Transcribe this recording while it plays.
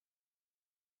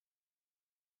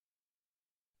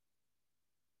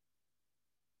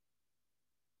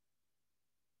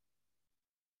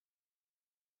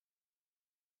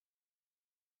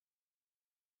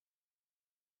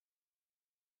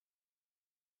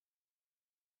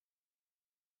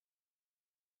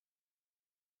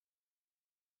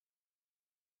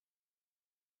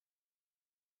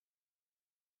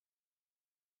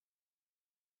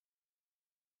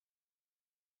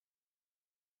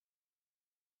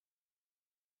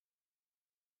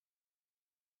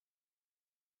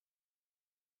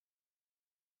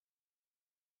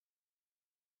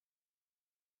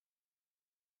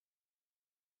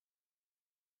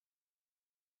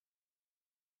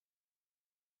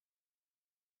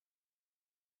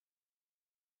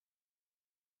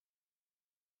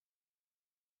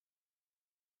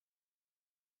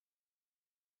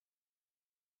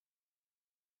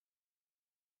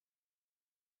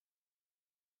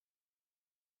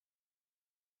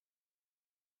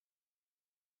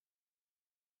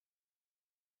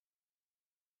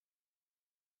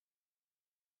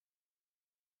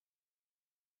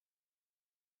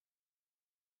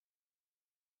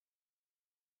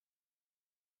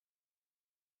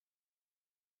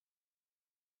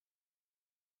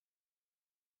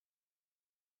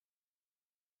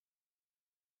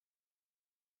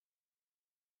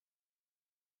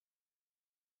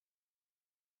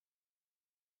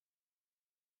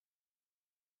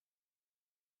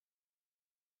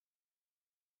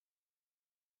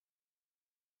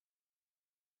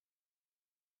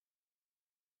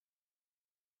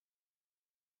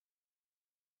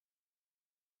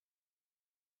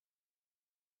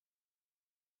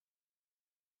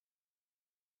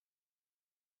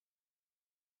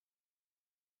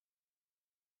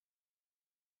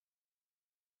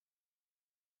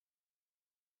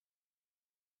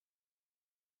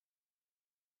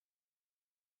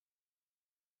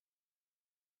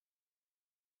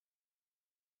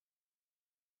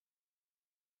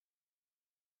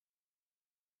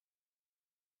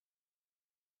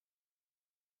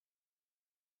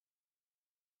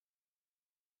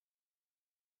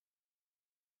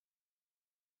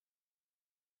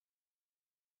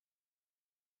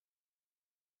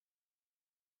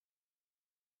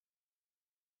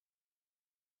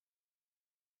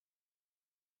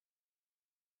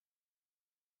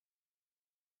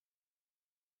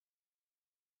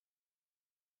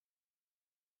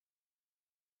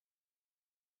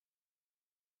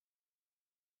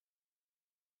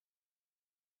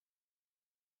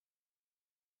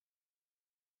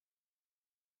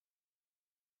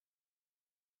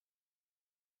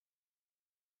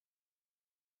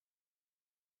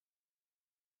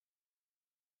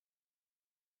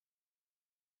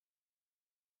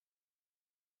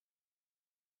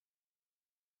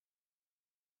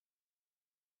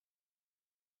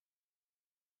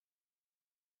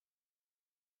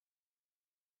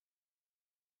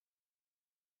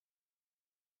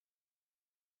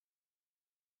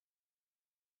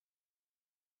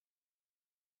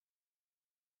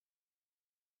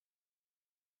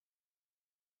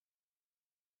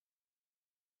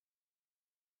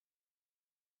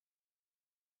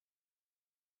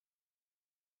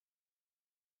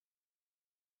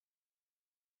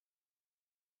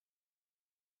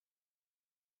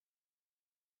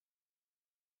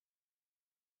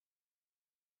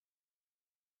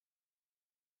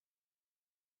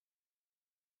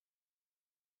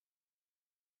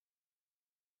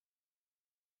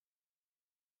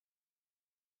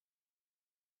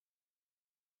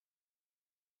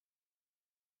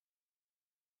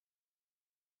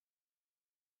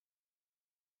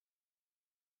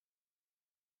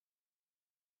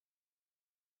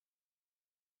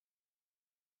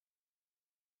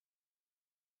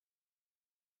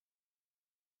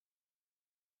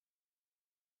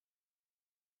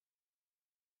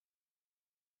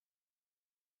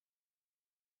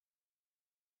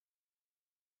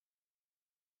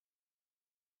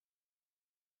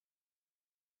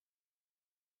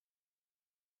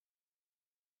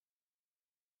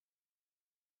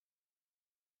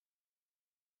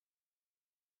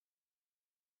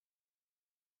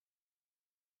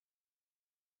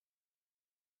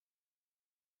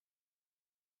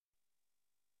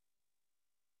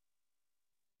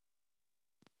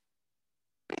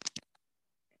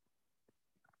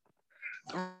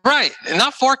Right.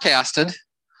 Not forecasted.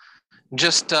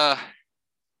 Just it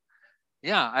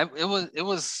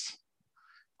was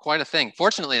quite a thing.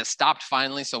 Fortunately, it stopped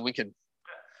finally, so we could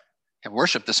have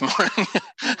worship this morning.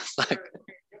 It's like,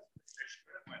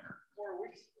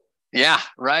 yeah,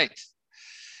 right.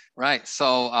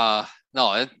 So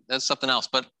no, it's something else.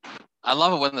 But I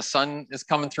love it when the sun is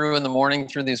coming through in the morning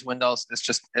through these windows.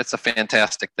 It's a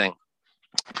fantastic thing.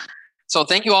 So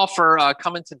thank you all for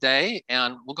coming today,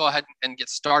 and we'll go ahead and get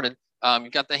started.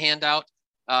 You've got the handout.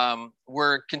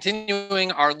 We're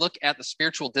continuing our look at the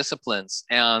spiritual disciplines,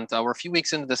 and we're a few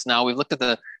weeks into this now. We've looked at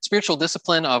the spiritual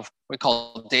discipline of what we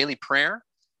call daily prayer,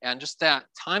 and just that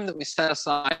time that we set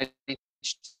aside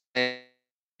each day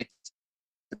to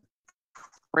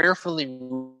prayerfully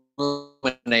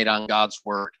ruminate on God's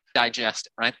word, digest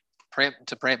it, right? Pray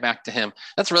it back to him.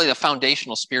 That's really the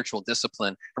foundational spiritual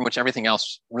discipline from which everything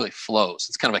else really flows.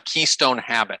 It's kind of a keystone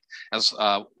habit, as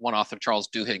one author, Charles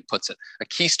Duhigg, puts it. A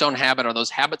keystone habit are those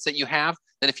habits that you have,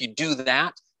 that if you do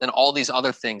that, then all these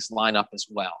other things line up as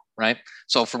well, right?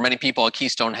 So for many people, a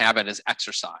keystone habit is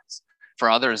exercise. For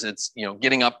others, it's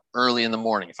getting up early in the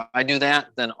morning. If I do that,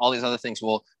 then all these other things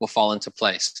will fall into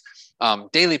place.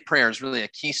 Daily prayer is really a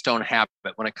keystone habit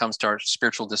when it comes to our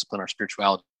spiritual discipline, our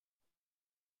spirituality.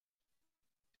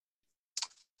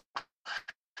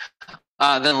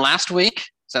 Then last week,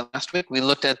 we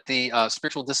looked at the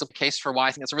spiritual discipline case for why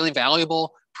I think it's a really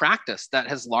valuable practice that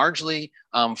has largely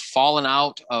fallen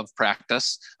out of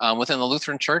practice within the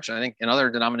Lutheran Church, I think in other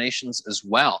denominations as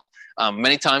well.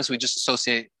 Many times we just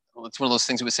associate, it's one of those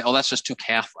things we say, oh, that's just too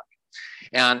Catholic.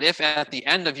 And if at the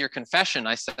end of your confession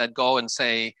I said, go and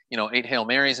say, 8 Hail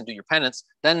Marys and do your penance,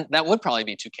 then that would probably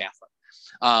be too Catholic.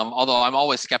 Although I'm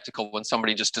always skeptical when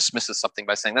somebody just dismisses something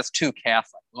by saying that's too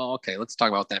Catholic. Well, okay, let's talk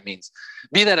about what that means.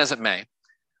 Be that as it may,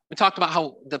 we talked about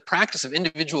how the practice of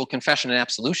individual confession and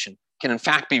absolution can in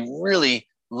fact be really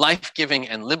life-giving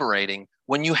and liberating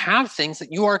when you have things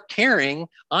that you are carrying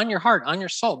on your heart, on your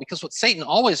soul. Because what Satan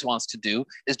always wants to do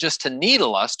is just to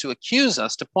needle us, to accuse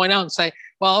us, to point out and say,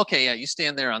 well, okay, yeah, you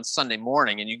stand there on Sunday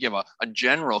morning and you give a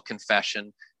general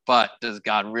confession, but does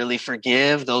God really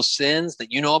forgive those sins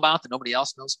that you know about that nobody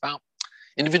else knows about?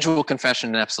 Individual confession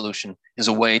and absolution is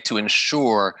a way to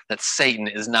ensure that Satan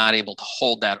is not able to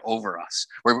hold that over us,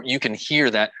 where you can hear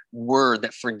that word,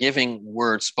 that forgiving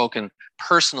word spoken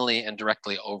personally and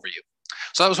directly over you.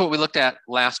 So that was what we looked at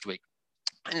last week.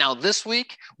 And now this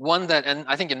week, one that, and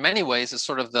I think in many ways is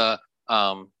sort of the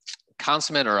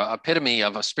consummate or epitome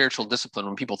of a spiritual discipline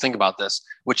when people think about this,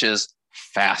 which is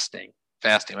fasting.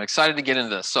 I'm excited to get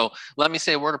into this. So let me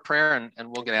say a word of prayer and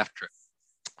we'll get after it.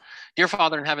 Dear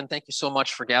Father in heaven, thank you so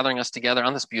much for gathering us together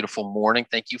on this beautiful morning.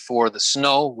 Thank you for the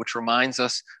snow, which reminds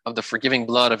us of the forgiving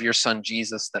blood of your Son,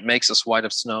 Jesus, that makes us white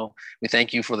of snow. We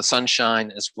thank you for the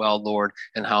sunshine as well, Lord,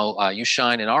 and how you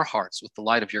shine in our hearts with the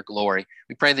light of your glory.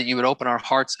 We pray that you would open our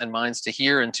hearts and minds to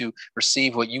hear and to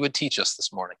receive what you would teach us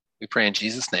this morning. We pray in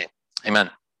Jesus' name.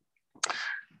 Amen.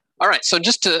 All right, so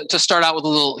just to start out with a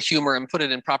little humor and put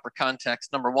it in proper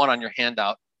context, number one on your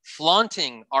handout,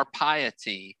 flaunting our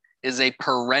piety is a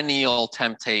perennial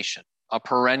temptation,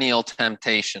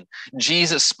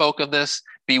 Jesus spoke of this.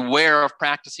 Beware of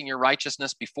practicing your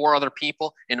righteousness before other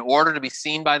people in order to be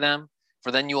seen by them,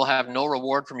 for then you will have no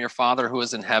reward from your Father who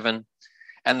is in heaven.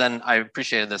 And then I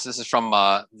appreciated this. This is from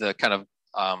the kind of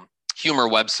humor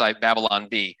website, Babylon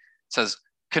Bee. It says,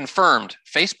 confirmed,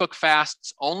 Facebook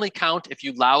fasts only count if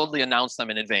you loudly announce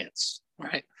them in advance,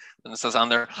 right? And it says on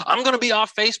there, I'm going to be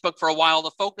off Facebook for a while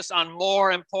to focus on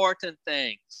more important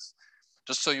things.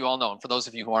 Just so you all know, and for those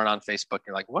of you who aren't on Facebook,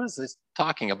 you're like, what is this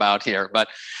talking about here? But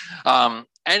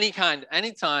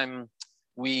anytime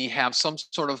we have some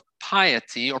sort of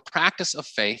piety or practice of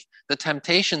faith, the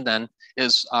temptation then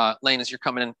is, Lane, as you're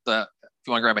coming in, if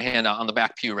you want to grab a handout on the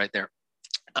back pew right there,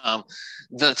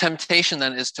 the temptation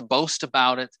then is to boast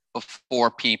about it before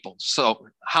people. So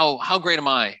how great am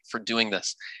I for doing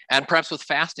this? And perhaps with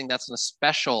fasting, that's an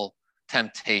especial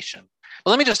temptation.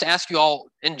 But let me just ask you all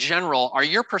in general, are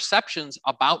your perceptions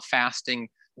about fasting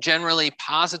generally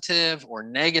positive or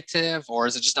negative, or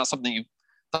is it just not something you've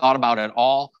thought about at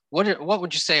all? What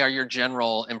would you say are your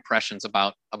general impressions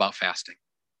about fasting?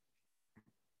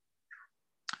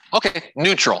 Okay,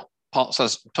 neutral. Paul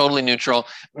says totally neutral.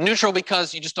 Neutral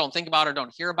because you just don't think about it,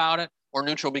 don't hear about it, or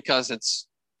neutral because it's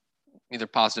neither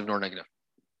positive nor negative?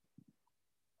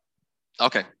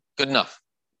 Okay, good enough.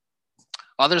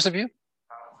 Others of you?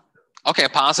 Okay,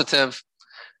 positive.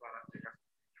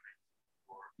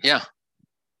 Yeah.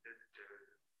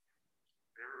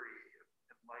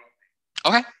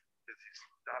 Okay.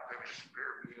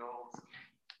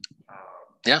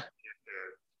 Yeah.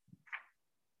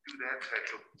 Do that type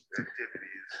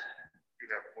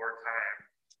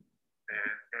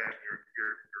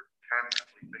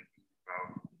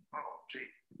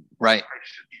Right. I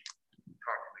should be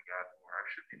talking to God more. I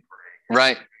should be praying.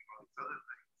 Right. All these other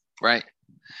things. Right.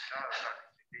 Now I'm not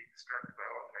being distracted by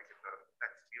what I get the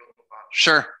next deal about.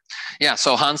 Sure. Yeah.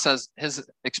 So Hans says his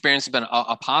experience has been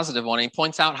a positive one. He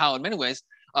points out how, in many ways,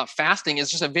 fasting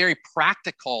is just a very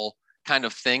practical kind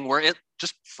of thing where it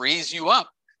just frees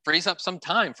up some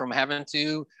time from having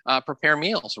to prepare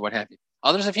meals or what have you.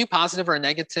 Others, a few positive or a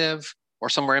negative or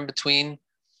somewhere in between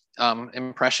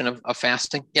impression of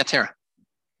fasting. Yeah, Tara.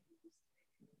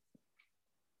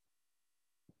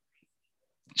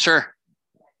 Sure.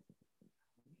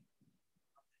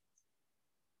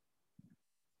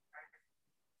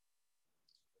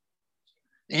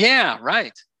 Yeah,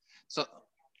 right. So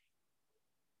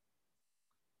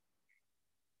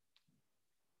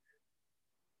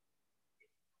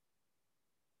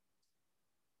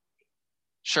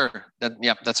sure.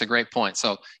 That's a great point.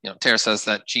 So, Tara says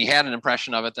that she had an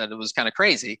impression of it that it was kind of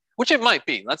crazy, which it might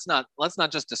be. Let's not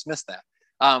just dismiss that.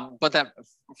 But that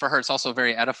for her, it's also a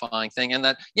very edifying thing. And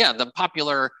that, yeah, the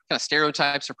popular kind of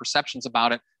stereotypes or perceptions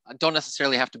about it don't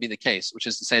necessarily have to be the case, which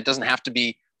is to say it doesn't have to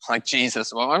be like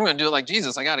Jesus. Well, I'm going to do it like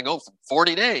Jesus. I got to go for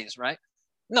 40 days, right?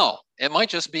 No, it might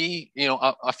just be,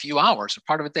 a few hours or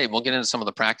part of a day. We'll get into some of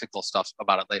the practical stuff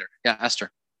about it later. Yeah, Esther.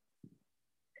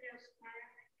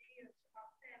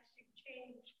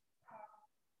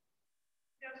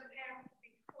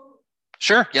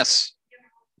 Sure. Yes.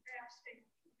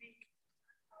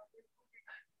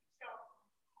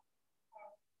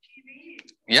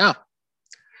 Yeah.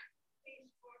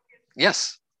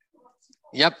 Yes.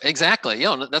 Yep. Exactly.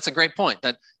 That's a great point.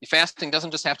 That fasting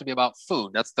doesn't just have to be about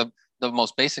food. That's the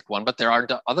most basic one, but there are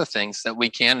other things that we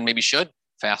can and maybe should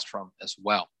fast from as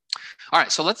well. All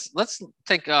right, so let's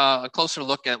take a closer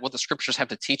look at what the scriptures have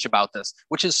to teach about this,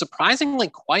 which is surprisingly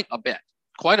quite a bit.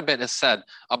 Quite a bit is said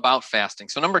about fasting.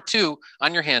 So number 2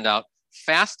 on your handout,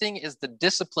 fasting is the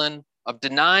discipline of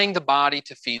denying the body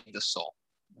to feed the soul.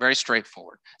 Very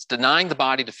straightforward. It's denying the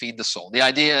body to feed the soul. The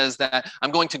idea is that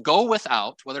I'm going to go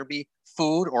without, whether it be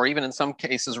food or even in some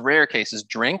cases, rare cases,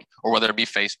 drink, or whether it be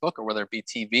Facebook or whether it be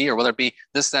TV or whether it be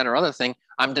this, that, or other thing.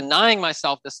 I'm denying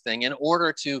myself this thing in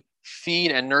order to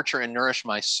feed and nurture and nourish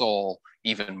my soul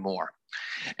even more.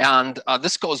 And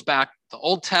this goes back to the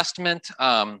Old Testament.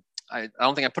 I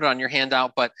don't think I put it on your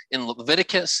handout, but in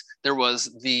Leviticus, there was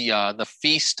the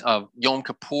feast of Yom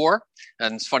Kippur.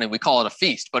 And it's funny, we call it a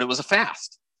feast, but it was a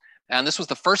fast. And this was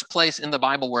the first place in the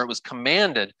Bible where it was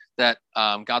commanded that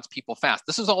God's people fast.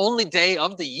 This was the only day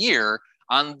of the year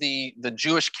on the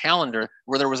Jewish calendar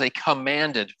where there was a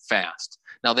commanded fast.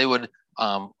 Now, they would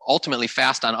ultimately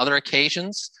fast on other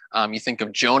occasions. You think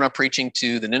of Jonah preaching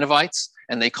to the Ninevites,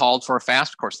 and they called for a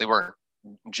fast. Of course, they were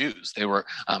Jews. They were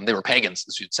pagans,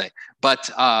 as you'd say. But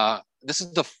this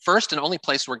is the first and only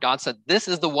place where God said, this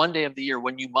is the one day of the year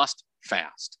when you must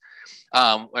fast.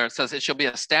 Where it says, it shall be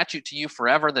a statute to you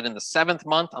forever that in the 7th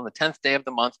month, on the 10th day of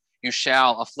the month, you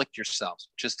shall afflict yourselves,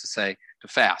 which is to say, to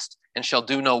fast, and shall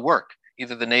do no work,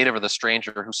 either the native or the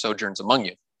stranger who sojourns among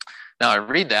you. Now, I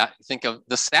read that, you think of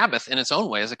the Sabbath in its own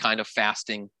way as a kind of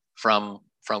fasting from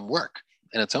work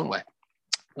in its own way.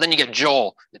 Then you get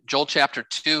Joel chapter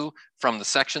 2 from the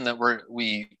section that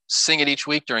we sing it each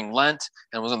week during Lent,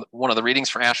 and was one of the readings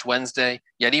for Ash Wednesday.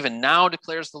 Yet even now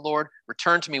declares the Lord,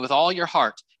 return to me with all your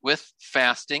heart, with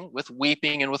fasting, with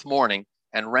weeping, and with mourning,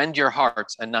 and rend your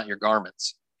hearts and not your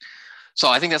garments. So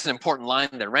I think that's an important line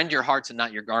there. Rend your hearts and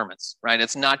not your garments, right?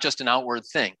 It's not just an outward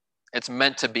thing. It's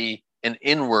meant to be an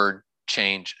inward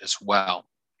change as well.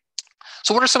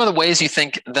 So what are some of the ways you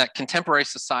think that contemporary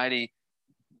society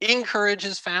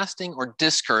encourages fasting or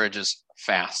discourages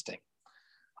fasting?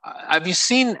 Have you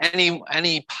seen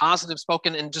any positive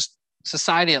spoken in just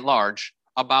society at large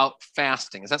about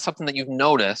fasting? Is that something that you've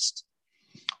noticed,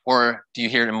 or do you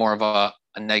hear it in more of a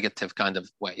negative kind of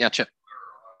way? Yeah, Chip.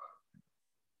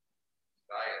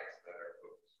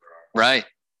 Right.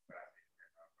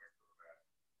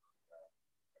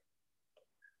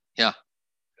 Yeah.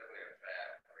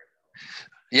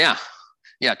 Yeah.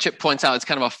 Yeah. Chip points out it's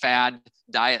kind of a fad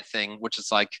diet thing, which is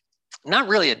like not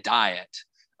really a diet.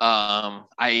 When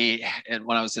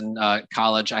I was in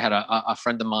college, I had a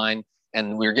friend of mine,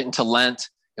 and we were getting to Lent,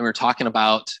 and we were talking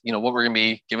about what we're going to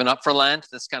be giving up for Lent.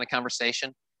 This kind of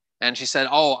conversation, and she said,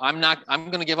 "Oh, I'm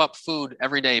going to give up food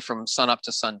every day from sun up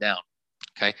to sundown."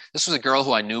 Okay, this was a girl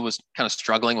who I knew was kind of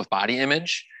struggling with body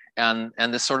image and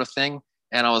this sort of thing,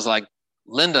 and I was like,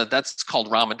 Linda, that's called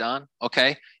Ramadan,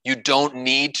 okay? You don't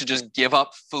need to just give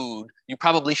up food. You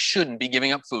probably shouldn't be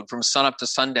giving up food from sun up to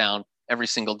sundown every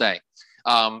single day.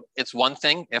 It's one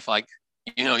thing if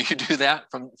you do that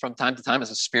from time to time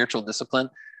as a spiritual discipline,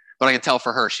 but I could tell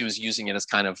for her, she was using it as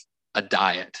kind of a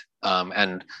diet,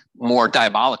 and more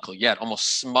diabolical yet,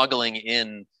 almost smuggling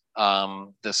in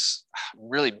this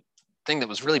really thing that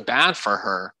was really bad for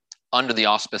her under the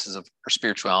auspices of her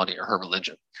spirituality or her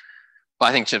religion. But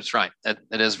I think Chip's right. It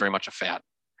is very much a fad.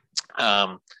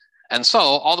 And so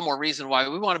all the more reason why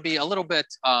we want to be a little bit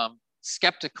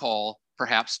skeptical,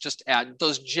 perhaps, just at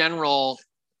those general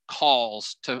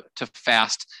calls to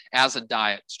fast as a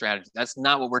diet strategy. That's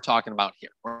not what we're talking about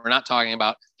here. We're not talking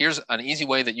about, here's an easy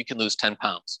way that you can lose 10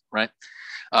 pounds, right?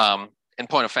 In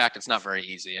point of fact, it's not very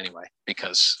easy anyway,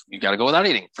 because you got to go without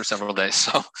eating for several days.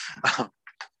 So,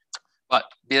 but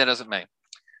be that as it may.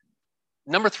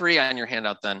 Number 3 on your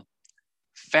handout then,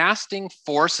 fasting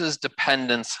forces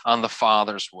dependence on the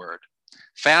Father's word.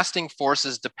 Fasting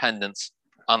forces dependence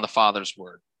on the Father's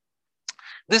word.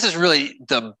 This is really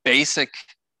the basic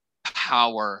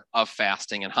power of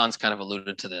fasting, and Hans kind of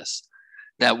alluded to this,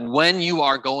 that when you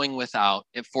are going without,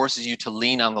 it forces you to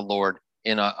lean on the Lord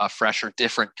in a fresher,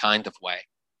 different kind of way.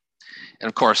 And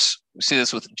of course, we see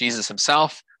this with Jesus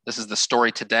himself. This is the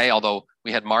story today, although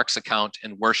we had Mark's account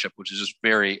in worship, which is just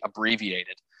very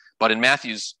abbreviated. But in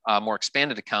Matthew's more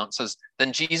expanded account, it says,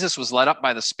 then Jesus was led up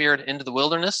by the Spirit into the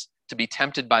wilderness to be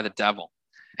tempted by the devil.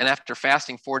 And after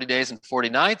fasting 40 days and 40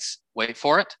 nights, wait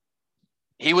for it,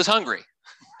 he was hungry.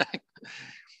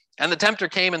 And the tempter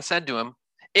came and said to him,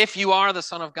 if you are the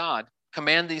Son of God,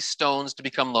 command these stones to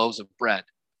become loaves of bread.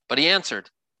 But he answered,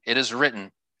 it is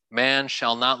written, man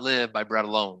shall not live by bread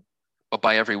alone, but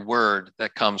by every word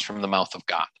that comes from the mouth of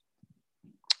God.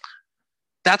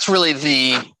 That's really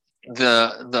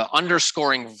the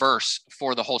underscoring verse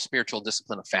for the whole spiritual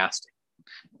discipline of fasting.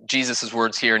 Jesus'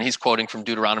 words here, and he's quoting from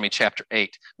Deuteronomy chapter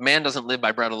 8. Man doesn't live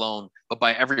by bread alone, but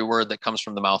by every word that comes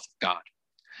from the mouth of God.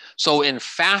 So in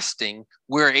fasting,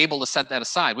 we're able to set that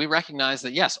aside. We recognize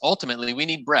that, yes, ultimately we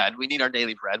need bread. We need our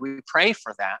daily bread. We pray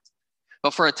for that.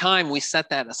 But for a time, we set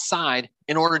that aside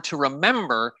in order to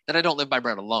remember that I don't live by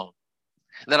bread alone,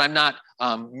 that I'm not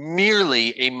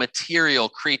merely a material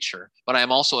creature, but I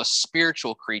am also a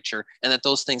spiritual creature, and that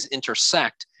those things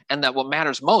intersect, and that what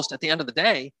matters most at the end of the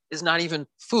day is not even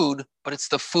food, but it's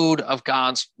the food of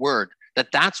God's word,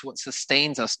 that's what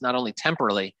sustains us not only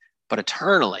temporally, but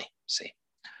eternally, see.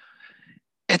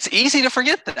 It's easy to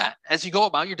forget that as you go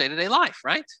about your day-to-day life,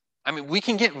 right? I mean, we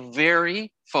can get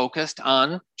very focused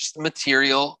on just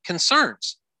material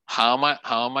concerns. How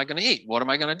am I going to eat? What am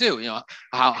I going to do?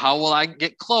 How will I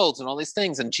get clothes and all these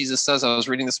things? And Jesus says, I was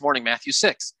reading this morning, Matthew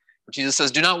 6, where Jesus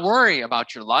says, do not worry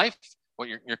about your life, what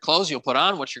your clothes you'll put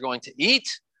on, what you're going to eat,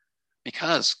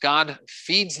 because God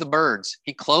feeds the birds.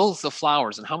 He clothes the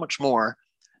flowers. And how much more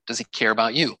does he care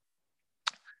about you?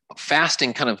 But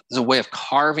fasting kind of is a way of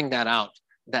carving that out,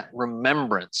 that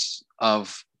remembrance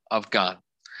of God.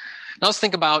 Now let's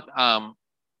think about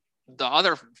the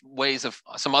other ways of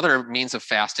some other means of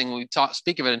fasting. We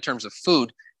speak of it in terms of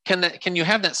food. Can you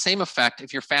have that same effect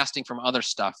if you're fasting from other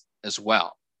stuff as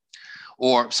well?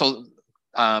 Or so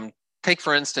take,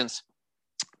 for instance,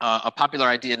 a popular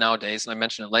idea nowadays, and I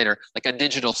mention it later, like a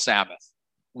digital Sabbath.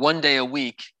 One day a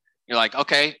week, you're like,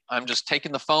 okay, I'm just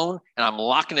taking the phone and I'm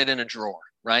locking it in a drawer,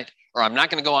 right? Or I'm not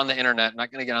going to go on the internet,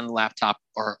 not going to get on the laptop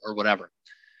or whatever.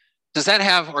 Does that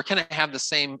have, or can it have the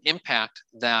same impact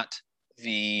that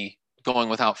the going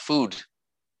without food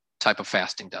type of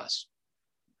fasting does?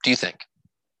 Do you think?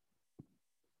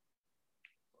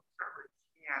 Certainly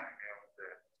can have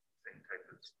that same type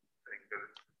of thing,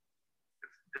 but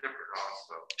it's different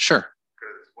also. Sure.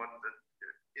 Because one that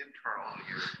is internal to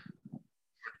your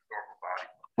normal body.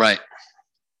 Right.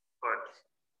 But when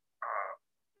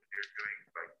you're doing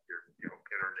like your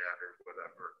internet or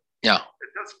whatever, yeah,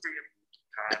 it does free up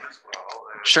time as well.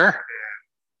 Sure. And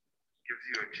gives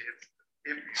you a chance,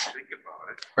 if you think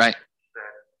about it, right,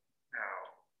 that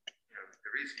now,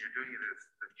 the reason you're doing it is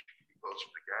that you can be closer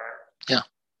to God. Yeah.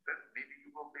 Then maybe you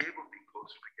will be able to be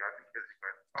closer to God because you're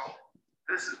going, oh,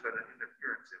 this has been an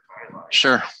interference in my life.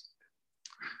 Sure.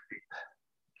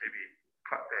 Maybe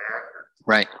cut back or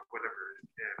right, whatever.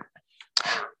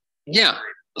 Yeah.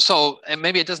 So, and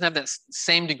maybe it doesn't have that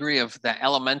same degree of the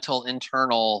elemental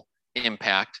internal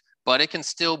impact, but it can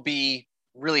still be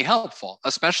really helpful,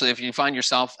 especially if you find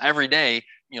yourself every day,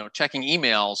 checking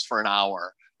emails for an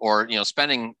hour or,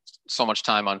 spending so much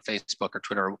time on Facebook or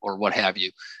Twitter or what have you.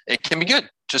 It can be good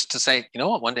just to say, you know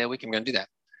what, one day a week I'm going to do that.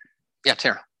 Yeah,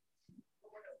 Tara.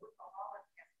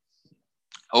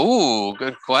 Oh,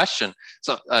 good question.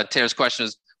 So Tara's question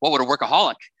is, what would a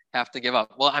workaholic have to give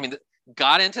up? Well, I mean,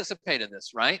 God anticipated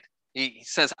this, right? He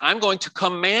says, I'm going to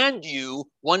command you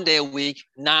one day a week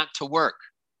not to work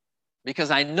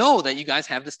because I know that you guys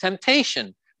have this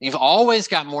temptation. You've always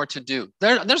got more to do.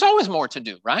 There's always more to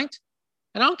do, right?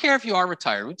 And I don't care if you are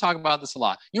retired. We talk about this a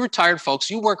lot. You retired folks,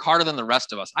 you work harder than the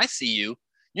rest of us. I see you.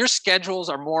 Your schedules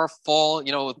are more full.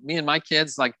 You know, with me and my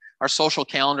kids, like our social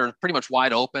calendar is pretty much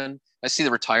wide open. I see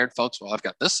the retired folks. Well, I've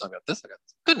got this, I've got this, I've got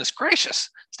this. Goodness gracious,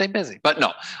 stay busy. But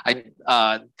no,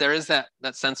 there is that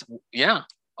sense,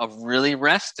 of really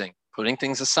resting, putting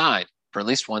things aside for at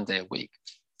least one day a week.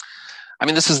 I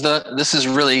mean, this is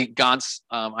really God's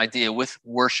idea with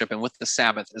worship and with the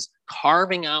Sabbath, is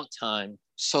carving out time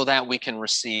so that we can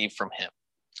receive from him.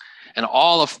 And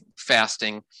all of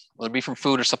fasting, whether it be from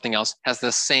food or something else, has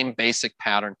the same basic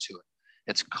pattern to it.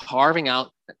 It's carving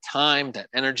out that time, that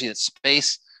energy, that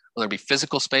space, whether it be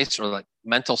physical space or like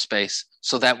mental space,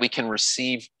 so that we can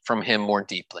receive from him more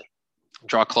deeply,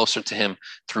 draw closer to him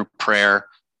through prayer,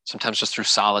 sometimes just through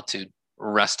solitude,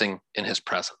 resting in his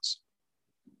presence.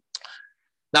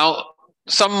 Now,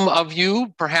 some of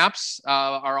you perhaps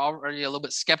are already a little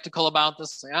bit skeptical about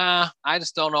this. I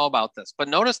just don't know about this. But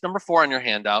notice number 4 on your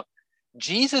handout,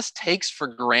 Jesus takes for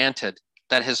granted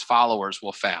that his followers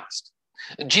will fast.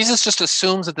 Jesus just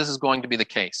assumes that this is going to be the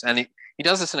case. And he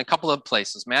does this in a couple of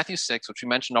places. Matthew 6, which we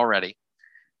mentioned already,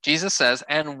 Jesus says,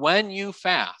 "And when you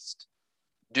fast,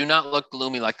 do not look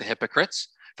gloomy like the hypocrites,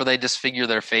 for they disfigure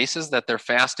their faces, that their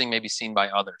fasting may be seen by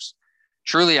others.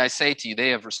 Truly I say to you, they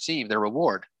have received their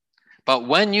reward. But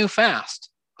when you fast,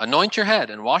 anoint your head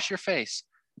and wash your face,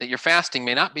 that your fasting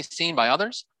may not be seen by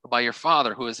others, but by your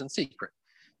Father who is in secret.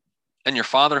 And your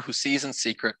Father who sees in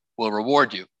secret will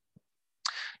reward you."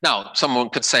 Now,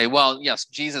 someone could say, well, yes,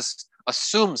 Jesus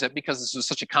assumes it because this was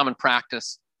such a common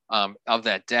practice of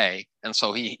that day. And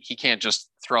so he can't just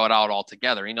throw it out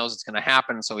altogether. He knows it's going to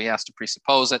happen, so he has to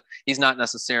presuppose it. He's not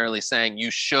necessarily saying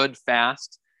you should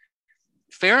fast.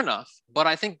 Fair enough. But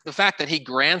I think the fact that he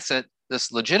grants it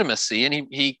this legitimacy, and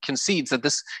he concedes that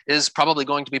this is probably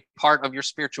going to be part of your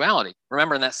spirituality.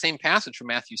 Remember, in that same passage from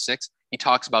Matthew 6, he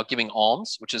talks about giving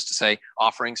alms, which is to say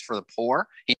offerings for the poor.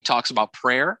 He talks about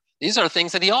prayer. These are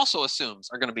things that he also assumes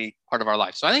are going to be part of our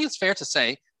life. So I think it's fair to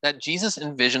say that Jesus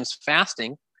envisions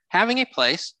fasting having a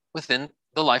place within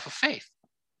the life of faith.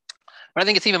 But I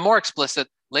think it's even more explicit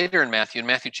later in Matthew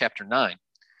chapter 9.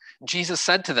 Jesus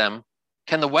said to them,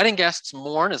 "Can the wedding guests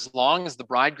mourn as long as the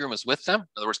bridegroom is with them?" In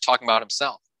other words, talking about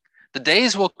himself. "The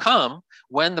days will come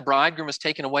when the bridegroom is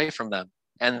taken away from them,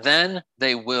 and then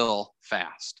they will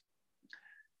fast."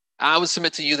 I would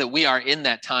submit to you that we are in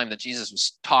that time that Jesus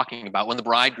was talking about, when the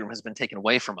bridegroom has been taken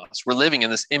away from us. We're living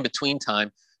in this in-between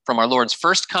time from our Lord's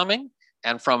first coming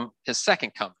and from his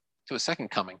second coming to his second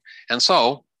coming. And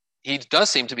so he does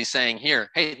seem to be saying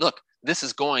here, hey, look, this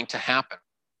is going to happen.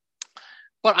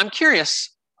 But I'm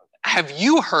curious, have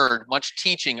you heard much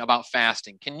teaching about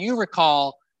fasting? Can you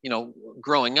recall,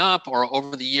 growing up or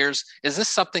over the years, is this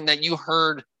something that you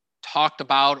heard talked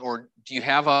about, or do you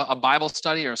have a Bible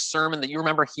study or a sermon that you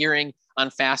remember hearing on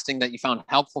fasting that you found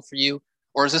helpful for you?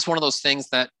 Or is this one of those things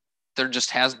that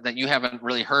that you haven't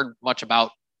really heard much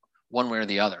about one way or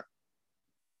the other?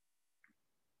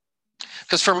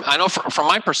 Because I know from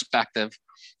my perspective,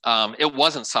 it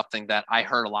wasn't something that I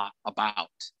heard a lot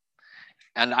about.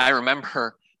 And I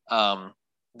remember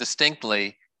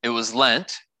distinctly, it was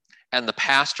Lent, and the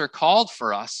pastor called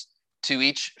for us to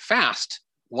each fast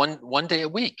one day a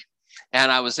week.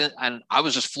 And I was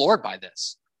just floored by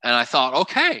this. And I thought,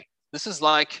 okay, this is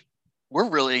like, we're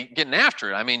really getting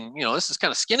after it. I mean, this is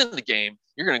kind of skin in the game.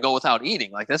 You're going to go without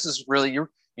eating. Like, this is really,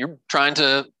 you're trying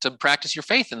to practice your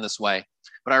faith in this way.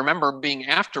 But I remember being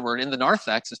afterward in the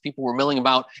narthex as people were milling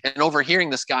about and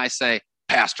overhearing this guy say,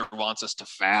 "Pastor wants us to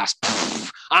fast.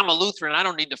 I'm a Lutheran. I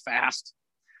don't need to fast."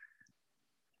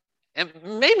 And it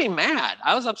made me mad.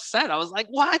 I was upset. I was like,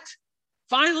 what?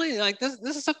 Finally, like this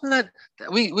is something that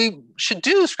we should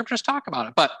do. Scriptures talk about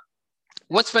it. But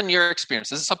what's been your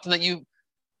experience? Is it something that you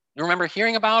remember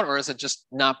hearing about, or has it just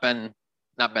not been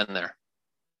there?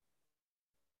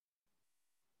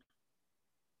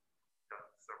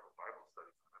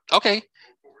 Okay.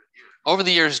 Over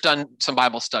the years, done some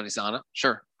Bible studies on it.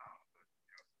 Sure.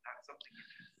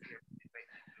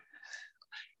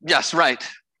 Yes, right.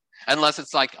 Unless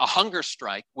it's like a hunger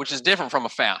strike, which is different from a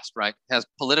fast, right? It has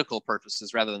political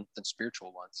purposes rather than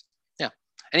spiritual ones. Yeah.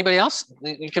 Anybody else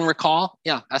you can recall?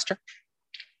 Yeah, Esther?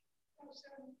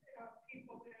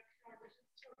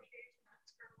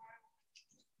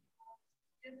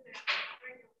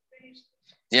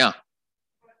 Yeah.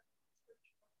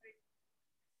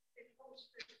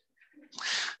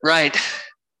 Right.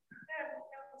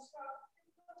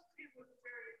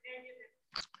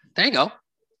 There you go.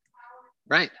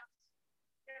 Right.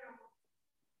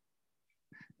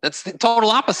 That's the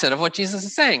total opposite of what Jesus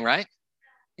is saying, right?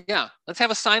 Yeah. Let's have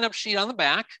a sign-up sheet on the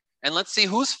back, and let's see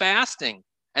who's fasting.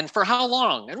 And for how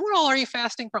long? And what all are you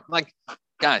fasting from? Like,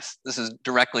 guys, this is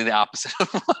directly the opposite of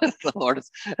what the Lord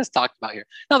has talked about here.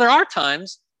 Now, there are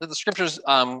times that the scriptures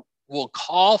will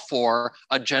call for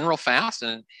a general fast.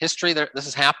 And in history, this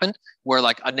has happened where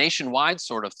like a nationwide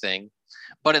sort of thing.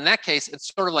 But in that case,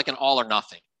 it's sort of like an all or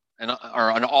nothing,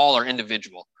 or an all or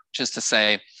individual, which is to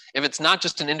say, if it's not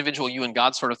just an individual you and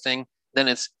God sort of thing, then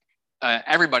it's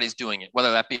everybody's doing it,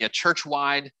 whether that be a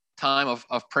church-wide time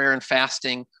of prayer and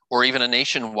fasting or even a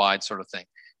nationwide sort of thing,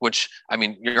 which, I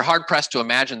mean, you're hard-pressed to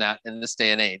imagine that in this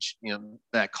day and age,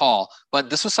 that call. But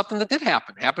this was something that did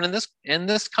happen in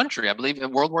this country. I believe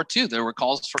in World War II, there were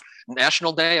calls for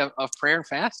National Day of prayer and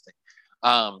fasting.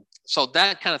 So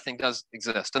that kind of thing does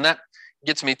exist. And that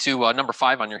gets me to number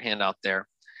 5 on your handout there,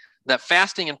 that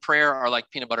fasting and prayer are like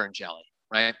peanut butter and jelly,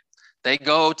 right? They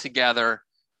go together,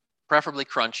 preferably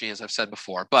crunchy, as I've said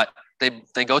before, but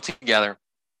they go together.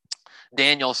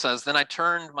 Daniel says, then I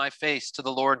turned my face to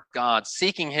the Lord God,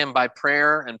 seeking him by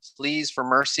prayer and pleas for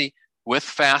mercy with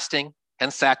fasting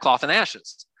and sackcloth and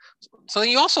ashes. So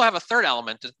you also have a third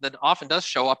element that often does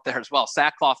show up there as well,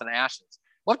 sackcloth and ashes.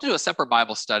 We'll have to do a separate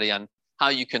Bible study on how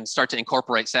you can start to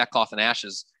incorporate sackcloth and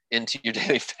ashes into your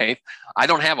daily faith. I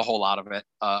don't have a whole lot of it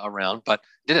around, but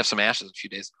did have some ashes a few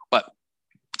days, but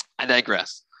I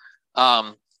digress.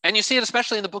 And you see it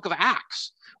especially in the book of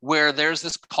Acts, where there's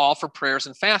this call for prayers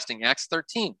and fasting, Acts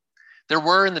 13. There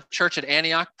were in the church at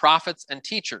Antioch prophets and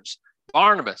teachers,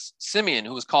 Barnabas, Simeon,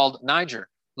 who was called Niger,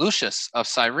 Lucius of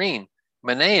Cyrene,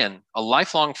 Manaen, a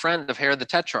lifelong friend of Herod the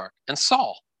Tetrarch, and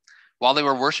Saul. While they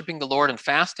were worshiping the Lord and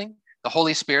fasting, the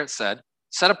Holy Spirit said,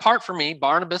 set apart for me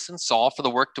Barnabas and Saul for the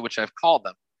work to which I've called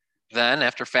them. Then,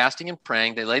 after fasting and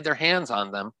praying, they laid their hands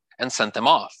on them and sent them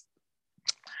off.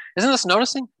 Isn't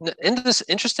this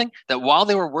interesting that while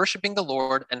they were worshiping the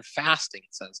Lord and fasting,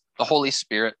 it says, the Holy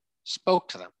Spirit spoke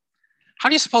to them? How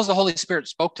do you suppose the Holy Spirit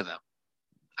spoke to them?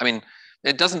 I mean,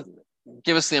 it doesn't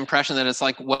give us the impression that it's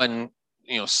like when,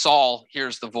 Saul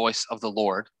hears the voice of the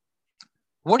Lord.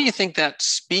 What do you think that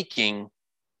speaking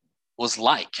was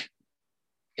like?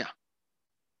 Yeah.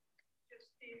 Just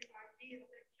the idea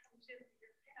that comes into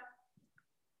your head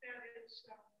that is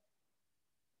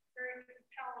very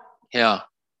compelling. Yeah.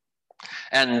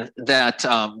 And that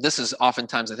this is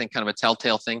oftentimes, I think, kind of a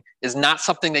telltale thing, is not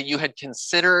something that you had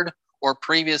considered or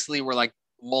previously were like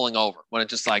mulling over, when it's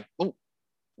just like, oh,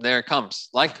 there it comes,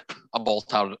 like a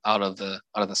bolt out of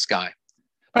the sky.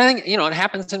 But I think, it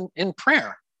happens in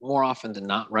prayer more often than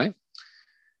not, right?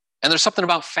 And there's something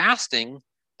about fasting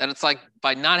that it's like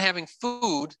by not having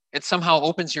food, it somehow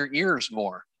opens your ears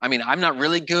more. I mean, I'm not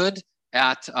really good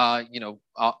at,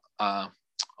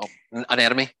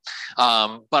 anatomy.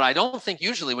 But I don't think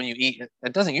usually when you eat,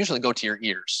 it doesn't usually go to your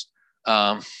ears.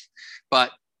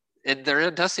 But there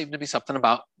does seem to be something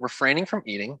about refraining from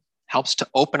eating helps to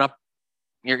open up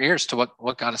your ears to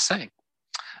what God is saying.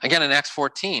 Again, in Acts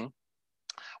 14,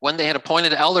 when they had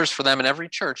appointed elders for them in every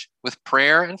church with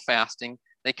prayer and fasting,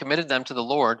 they committed them to the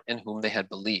Lord in whom they had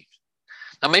believed.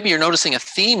 Now, maybe you're noticing a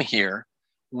theme here.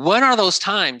 When are those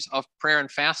times of prayer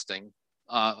and fasting?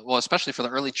 Well, especially for the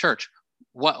early church.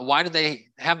 Why did they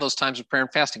have those times of prayer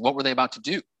and fasting? What were they about to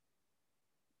do?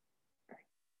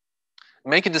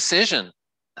 Make a decision.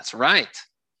 That's right.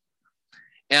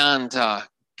 And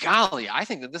golly, I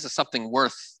think that this is something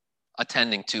worth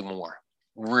attending to more,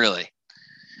 really.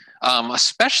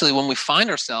 Especially when we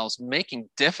find ourselves making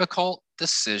difficult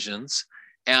decisions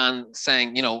and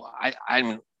saying, I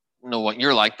don't know what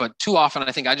you're like, but too often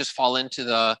I think I just fall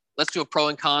into let's do a pro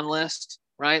and con list,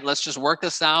 right? Let's just work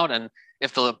this out. And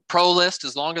if the pro list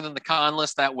is longer than the con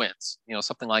list, that wins,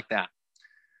 something like that.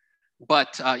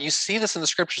 But you see this in the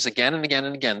scriptures again and again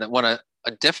and again, that when a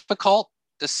difficult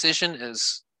decision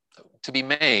is to be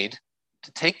made,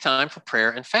 to take time for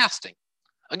prayer and fasting.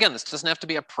 Again, this doesn't have to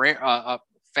be a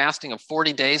fasting of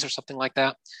 40 days or something like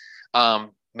that.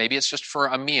 Maybe it's just for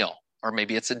a meal, or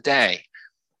maybe it's a day.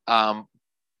 But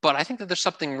I think that there's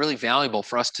something really valuable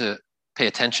for us to pay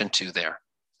attention to there.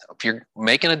 If you're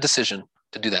making a decision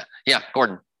to do that. Yeah,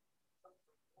 Gordon.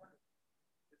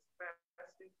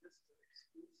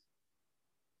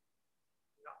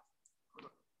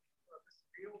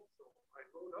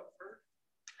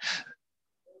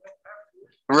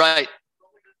 Right.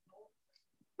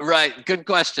 Good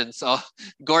question. So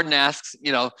Gordon asks,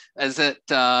 is it,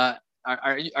 are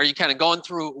you kind of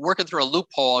working through a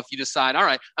loophole if you decide, all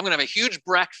right, I'm going to have a huge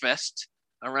breakfast.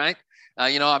 All right.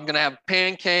 I'm going to have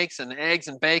pancakes and eggs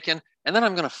and bacon, and then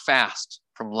I'm going to fast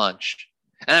from lunch,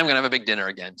 and I'm going to have a big dinner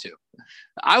again too.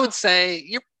 I would say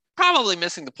you're probably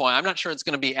missing the point. I'm not sure it's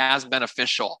going to be as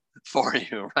beneficial for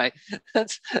you, right?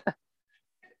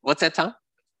 What's that, Tom?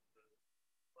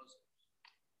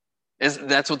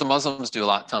 That's what the Muslims do a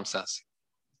lot, Tom says.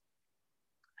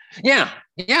 Yeah,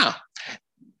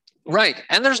 right.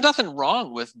 And there's nothing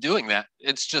wrong with doing that.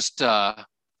 It's just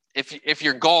if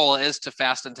your goal is to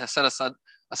fast and to set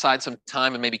aside some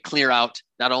time and maybe clear out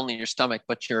not only your stomach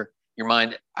but your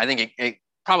mind, I think it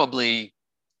probably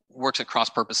works at cross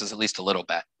purposes at least a little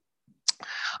bit.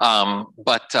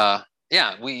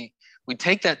 Yeah, we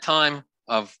take that time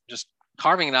of just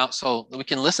carving it out so that we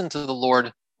can listen to the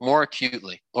Lord more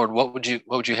acutely. Lord, what would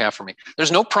you have for me?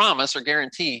 There's no promise or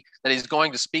guarantee that he's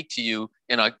going to speak to you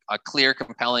in a clear,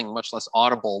 compelling, much less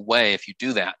audible way if you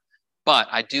do that. But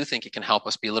I do think it can help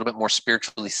us be a little bit more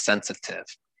spiritually sensitive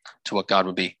to what God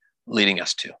would be leading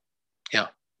us to. Yeah.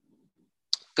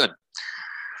 Good.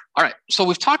 All right. So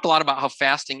we've talked a lot about how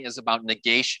fasting is about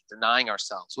negation, denying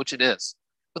ourselves, which it is.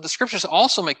 But the scriptures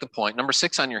also make the point, number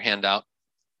 6 on your handout,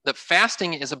 that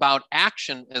fasting is about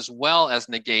action as well as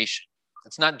negation.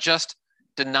 It's not just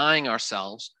denying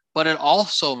ourselves, but it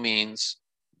also means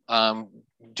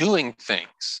doing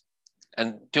things,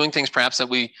 and doing things perhaps that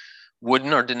we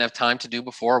wouldn't or didn't have time to do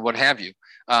before, or what have you.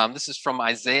 This is from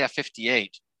Isaiah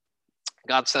 58.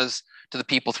 God says to the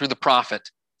people through the prophet,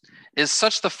 "Is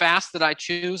such the fast that I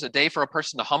choose, a day for a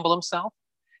person to humble himself?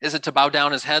 Is it to bow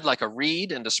down his head like a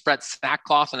reed and to spread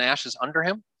sackcloth and ashes under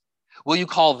him? Will you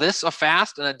call this a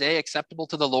fast and a day acceptable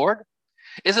to the Lord?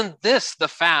 Isn't this the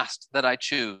fast that I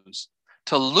choose?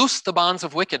 To loose the bonds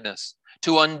of wickedness,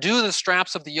 to undo the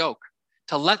straps of the yoke,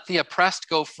 to let the oppressed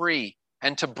go free,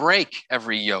 and to break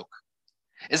every yoke?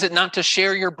 Is it not to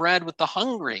share your bread with the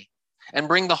hungry and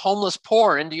bring the homeless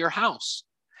poor into your house?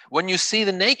 When you see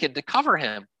the naked, to cover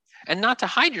him, and not to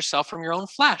hide yourself from your own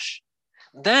flesh?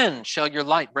 Then shall your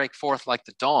light break forth like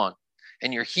the dawn,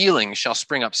 and your healing shall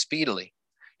spring up speedily.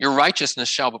 Your righteousness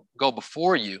shall go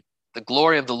before you. The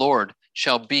glory of the Lord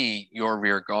shall be your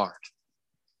rear guard."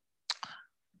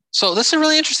 So this is a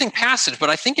really interesting passage, but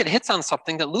I think it hits on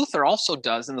something that Luther also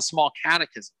does in the Small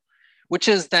Catechism, which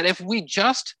is that if we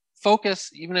just focus,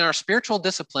 even in our spiritual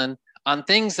discipline, on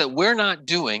things that we're not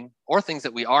doing or things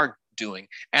that we are doing,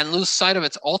 and lose sight of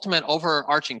its ultimate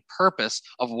overarching purpose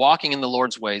of walking in the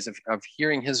Lord's ways, of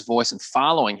hearing his voice and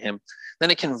following him,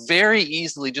 then it can very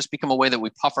easily just become a way that we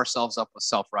puff ourselves up with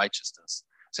self-righteousness.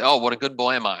 Say, oh, what a good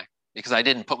boy am I, because I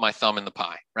didn't put my thumb in the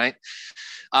pie, right?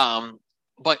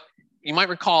 But you might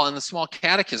recall in the Small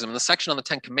Catechism, in the section on the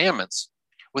 10 Commandments,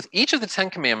 with each of the 10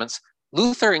 Commandments,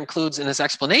 Luther includes in his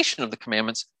explanation of the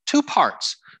commandments 2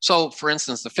 parts. So, for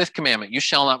instance, the 5th commandment, you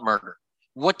shall not murder.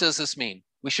 What does this mean?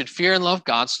 We should fear and love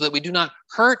God so that we do not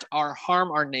hurt or harm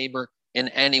our neighbor in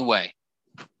any way.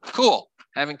 Cool.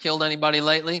 Haven't killed anybody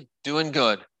lately? Doing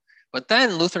good. But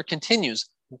then Luther continues,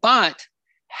 but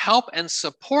help and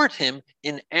support him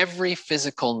in every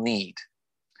physical need.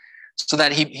 So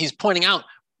that he's pointing out,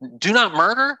 do not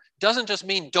murder doesn't just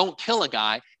mean don't kill a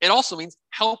guy. It also means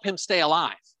help him stay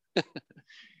alive.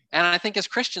 And I think as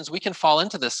Christians, we can fall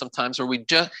into this sometimes where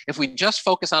if we just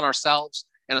focus on ourselves,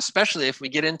 and especially if we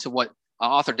get into what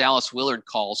author Dallas Willard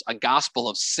calls a gospel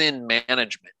of sin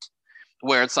management,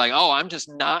 where it's like, oh, I'm just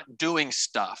not doing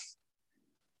stuff.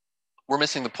 We're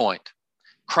missing the point.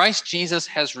 Christ Jesus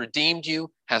has redeemed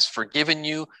you, has forgiven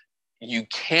you. You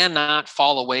cannot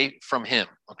fall away from him,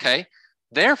 okay?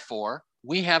 Therefore,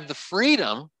 we have the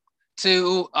freedom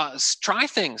to try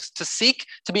things, to seek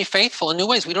to be faithful in new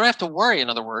ways. We don't have to worry, in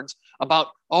other words, about,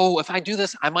 oh, if I do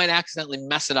this, I might accidentally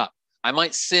mess it up. I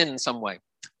might sin in some way.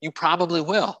 You probably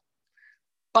will.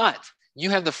 But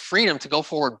you have the freedom to go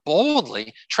forward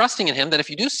boldly, trusting in him that if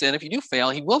you do sin, if you do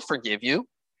fail, he will forgive you,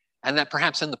 and that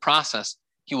perhaps in the process,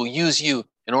 he will use you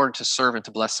in order to serve and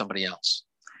to bless somebody else.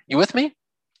 You with me?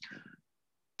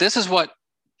 This is what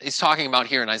he's talking about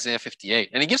here in Isaiah 58.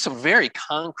 And he gives some very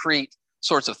concrete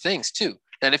sorts of things too,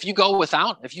 that if you go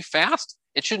without, if you fast,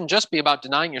 it shouldn't just be about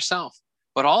denying yourself,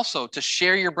 but also to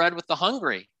share your bread with the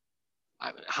hungry.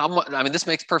 This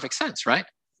makes perfect sense, right?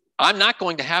 I'm not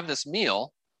going to have this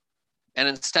meal, and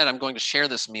instead I'm going to share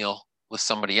this meal with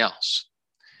somebody else.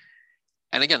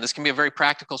 And again, this can be a very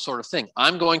practical sort of thing.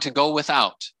 I'm going to go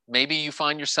without. Maybe you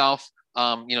find yourself,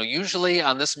 usually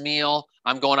on this meal,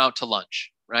 I'm going out to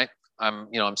lunch, right?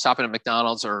 I'm stopping at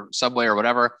McDonald's or Subway or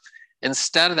whatever.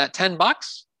 Instead of that $10,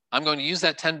 I'm going to use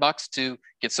that $10 to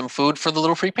get some food for the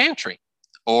little free pantry,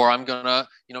 or I'm going to,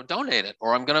 donate it,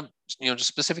 or I'm going to, just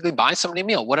specifically buy somebody a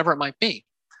meal, whatever it might be.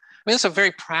 It's a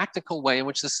very practical way in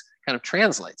which this kind of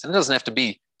translates, and it doesn't have to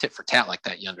be tit for tat like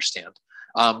that. You understand,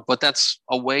 but that's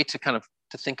a way to kind of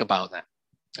to think about that.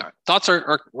 All right, thoughts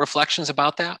or reflections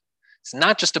about that? It's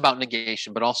not just about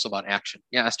negation, but also about action.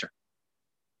 Yeah, Esther.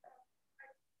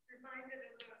 Reminded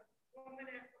of the woman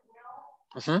at the well.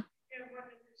 Mm-hmm. And when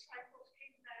the disciples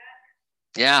came back,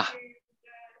 Yeah. And,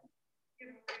 you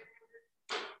know,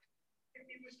 if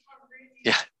he was hungry,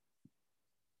 Yeah.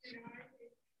 you know,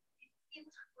 he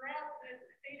eats bread that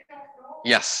they don't know.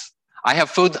 Yes. I have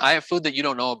food that you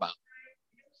don't know about.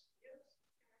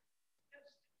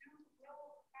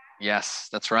 Yes,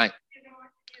 that's right. You know,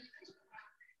 and think about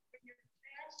it. When you're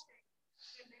fasting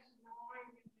and that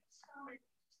gnawing in the stomach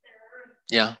is there.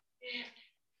 Yeah. And,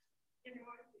 you know,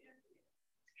 it's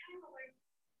kind of like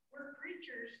we're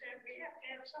creatures that we have to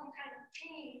have some kind of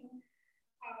pain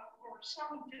or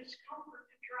some discomfort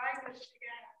to drive us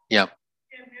together. Yep.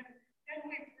 And then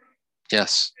we pray.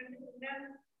 Yes. And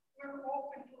then we're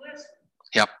open to listen.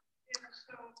 Yep. And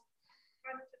so,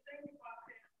 but to think about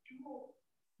that dual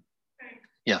thing.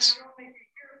 Yes. Not only to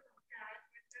hear from God,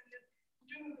 but then to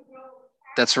do the will of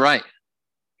God. That's right.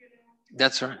 You know,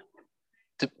 That's right.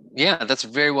 Yeah, that's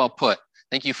very well put.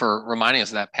 Thank you for reminding us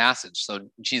of that passage. So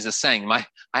Jesus saying, I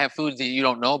have food that you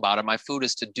don't know about, and my food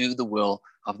is to do the will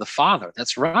of the Father.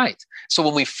 That's right. So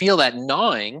when we feel that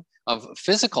gnawing of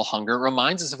physical hunger, it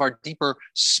reminds us of our deeper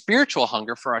spiritual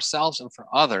hunger for ourselves and for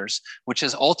others, which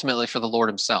is ultimately for the Lord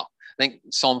himself. I think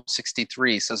Psalm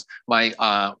 63 says,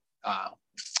 now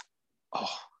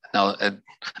it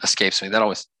escapes me. That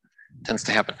always tends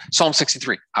to happen. Psalm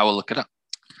 63, I will look it up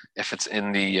if it's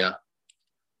in the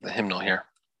hymnal here.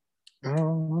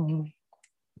 Of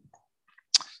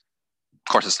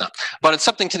course it's not, but it's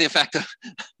something to the effect of,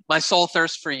 my soul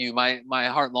thirsts for you, my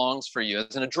heart longs for you,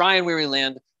 as in a dry and weary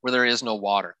land where there is no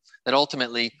water. That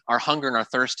ultimately our hunger and our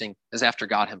thirsting is after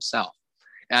God himself.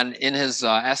 And in his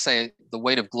essay, The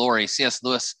Weight of Glory, C.S.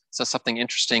 Lewis says something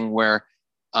interesting where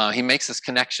he makes this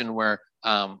connection where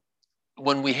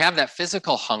when we have that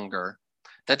physical hunger,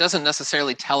 that doesn't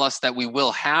necessarily tell us that we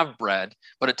will have bread,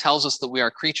 but it tells us that we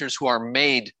are creatures who are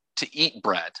made to eat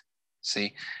bread.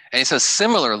 See? And he says,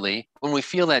 similarly, when we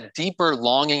feel that deeper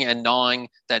longing and gnawing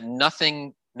that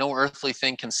no earthly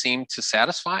thing can seem to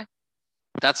satisfy,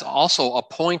 that's also a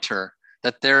pointer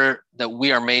that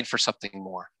we are made for something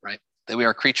more, right? That we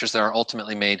are creatures that are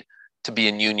ultimately made to be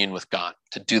in union with God,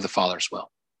 to do the Father's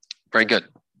will. Very good.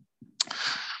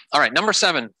 All right, number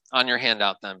 7 on your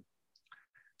handout then.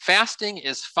 Fasting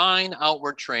is fine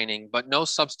outward training, but no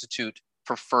substitute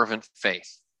for fervent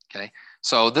faith. Okay,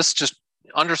 so this just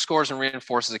underscores and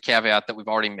reinforces a caveat that we've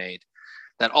already made,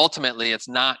 that ultimately it's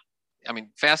not,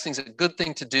 fasting is a good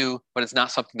thing to do, but it's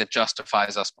not something that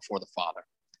justifies us before the Father.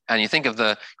 And you think of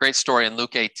the great story in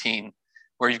Luke 18,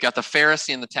 where you've got the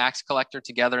Pharisee and the tax collector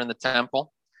together in the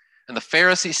temple, and the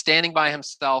Pharisee standing by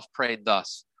himself prayed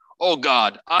thus, "Oh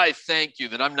God, I thank you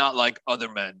that I'm not like other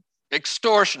men,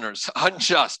 extortioners,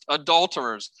 unjust,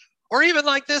 adulterers, or even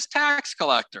like this tax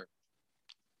collector."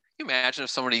 Can you imagine if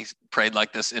somebody prayed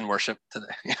like this in worship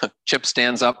today? Chip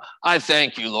stands up, "I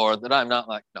thank you, Lord, that I'm not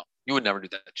like," no, you would never do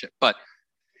that, Chip, but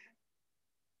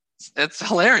it's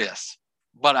hilarious.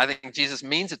 But I think Jesus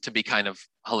means it to be kind of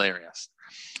hilarious.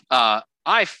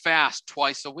 I fast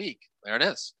twice a week. There it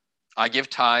is. I give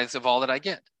tithes of all that I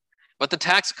get. But the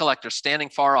tax collector, standing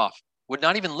far off, would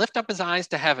not even lift up his eyes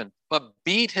to heaven, but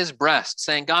beat his breast,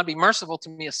 saying, "God, be merciful to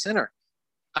me, a sinner."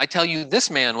 I tell you,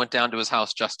 this man went down to his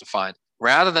house justified,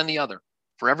 rather than the other.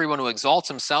 For everyone who exalts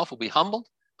himself will be humbled,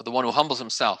 but the one who humbles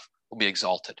himself will be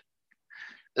exalted.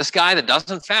 This guy that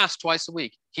doesn't fast twice a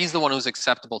week, he's the one who's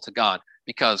acceptable to God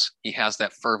because he has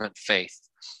that fervent faith,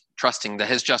 trusting that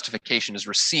his justification is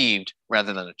received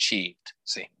rather than achieved.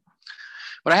 See?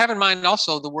 But I have in mind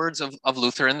also the words of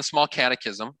Luther in the Small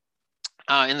Catechism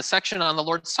in the section on the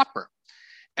Lord's Supper.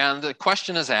 And the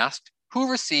question is asked,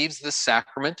 who receives this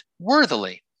sacrament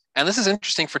worthily? And this is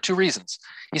interesting for 2 reasons.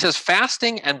 He says,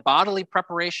 fasting and bodily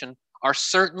preparation are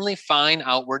certainly fine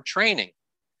outward training.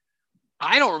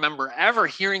 I don't remember ever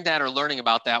hearing that or learning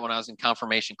about that when I was in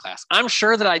confirmation class. I'm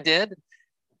sure that I did,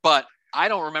 but I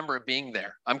don't remember it being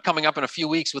there. I'm coming up in a few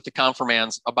weeks with the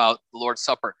confirmands about the Lord's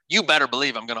Supper. You better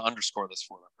believe I'm going to underscore this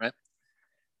for them, right?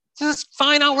 This is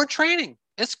fine outward training.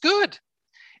 It's good.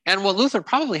 And what Luther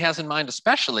probably has in mind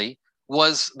especially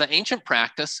was the ancient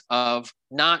practice of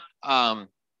not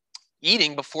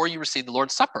eating before you receive the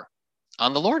Lord's Supper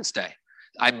on the Lord's Day.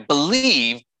 I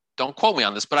believe, don't quote me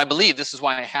on this, but I believe this is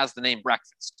why it has the name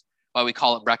breakfast, why we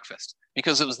call it breakfast,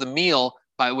 because it was the meal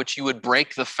by which you would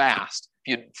break the fast.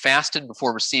 If you fasted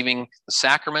before receiving the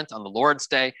sacrament on the Lord's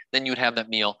Day, then you would have that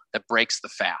meal that breaks the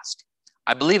fast.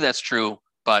 I believe that's true,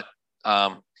 but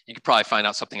you could probably find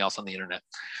out something else on the internet.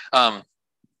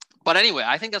 But anyway,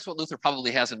 I think that's what Luther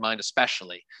probably has in mind,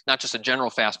 especially not just a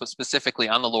general fast, but specifically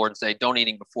on the Lord's Day. Don't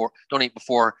eat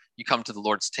before you come to the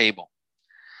Lord's table.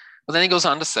 But then he goes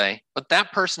on to say, but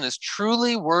that person is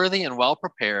truly worthy and well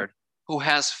prepared who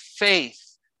has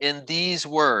faith in these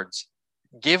words.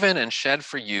 given and shed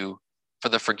for you for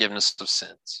the forgiveness of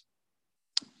sins.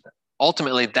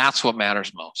 Ultimately, that's what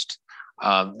matters most.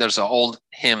 There's an old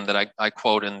hymn that I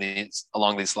quote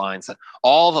along these lines, that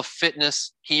all the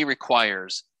fitness he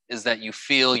requires is that you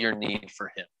feel your need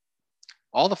for him.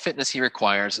 All the fitness he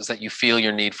requires is that you feel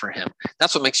your need for him.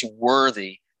 That's what makes you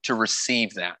worthy to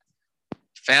receive that.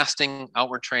 Fasting,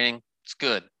 outward training, it's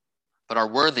good. But our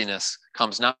worthiness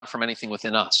comes not from anything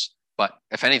within us, but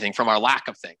if anything, from our lack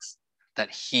of things, that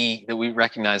we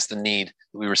recognize the need,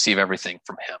 that we receive everything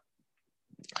from him.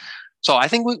 So I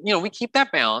think we keep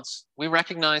that balance. We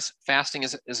recognize fasting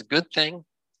is a good thing,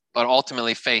 but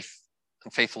ultimately faith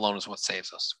and faith alone is what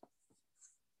saves us.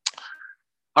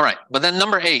 All right, but then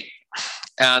number 8,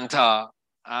 and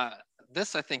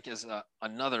this I think is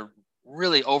another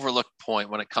really overlooked point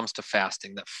when it comes to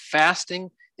fasting, that fasting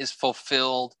is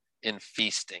fulfilled in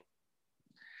feasting.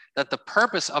 That the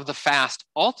purpose of the fast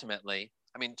ultimately,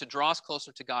 to draw us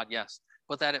closer to God, yes,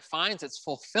 but that it finds its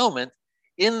fulfillment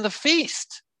in the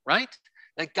feast, right?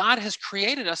 That God has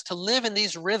created us to live in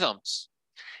these rhythms.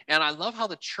 And I love how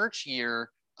the church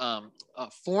year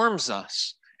forms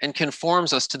us and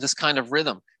conforms us to this kind of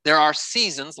rhythm. There are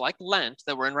seasons like Lent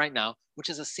that we're in right now, which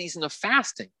is a season of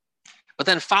fasting. But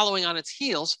then following on its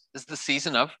heels is the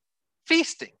season of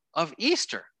feasting, of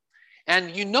Easter.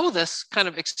 And you know this kind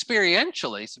of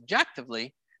experientially,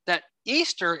 subjectively, that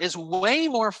Easter is way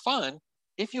more fun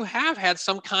if you have had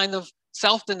some kind of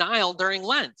self-denial during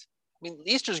Lent.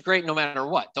 Easter's great no matter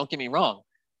what, don't get me wrong.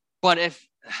 But if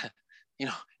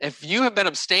you have been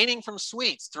abstaining from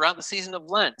sweets throughout the season of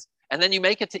Lent, and then you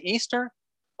make it to Easter,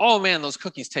 oh man, those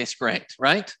cookies taste great,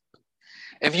 right?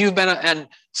 If you've been, and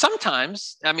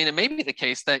sometimes, it may be the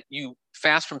case that you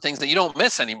fast from things that you don't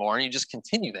miss anymore and you just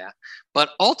continue that. But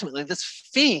ultimately, this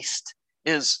feast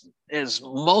is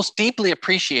most deeply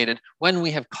appreciated when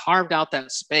we have carved out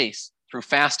that space through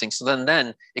fasting. So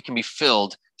then it can be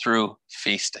filled through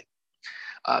feasting.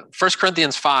 1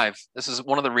 Corinthians 5, this is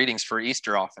one of the readings for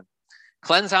Easter often.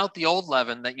 Cleanse out the old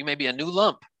leaven that you may be a new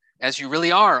lump, as you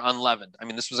really are unleavened.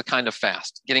 This was a kind of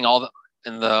fast, getting all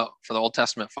for the Old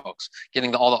Testament folks,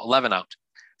 getting all the leaven out.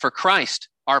 For Christ,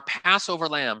 our Passover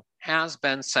lamb, has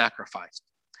been sacrificed.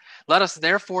 Let us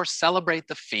therefore celebrate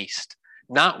the feast,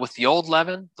 not with the old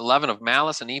leaven, the leaven of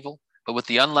malice and evil, but with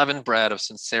the unleavened bread of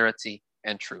sincerity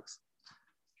and truth.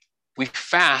 We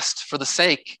fast for the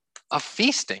sake of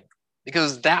feasting,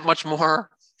 because it's that much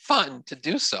more fun to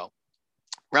do so.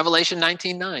 Revelation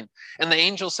 19:9, and the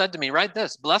angel said to me, write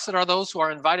this, blessed are those who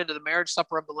are invited to the marriage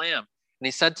supper of the Lamb. And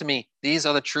he said to me, these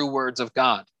are the true words of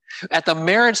God. At the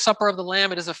marriage supper of the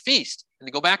Lamb, it is a feast. And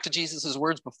to go back to Jesus'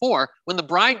 words before, when the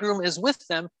bridegroom is with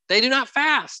them, they do not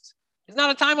fast. It's not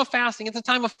a time of fasting, it's a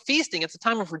time of feasting, it's a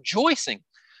time of rejoicing.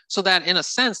 So that in a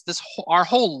sense, our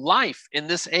whole life in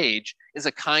this age is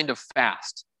a kind of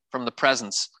fast from the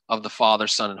presence of the Father,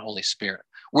 Son, and Holy Spirit.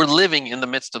 We're living in the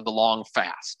midst of the long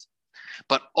fast.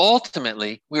 But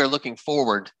ultimately, we are looking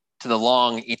forward to the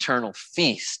long eternal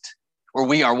feast where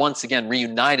we are once again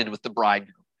reunited with the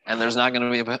bridegroom, and there's not going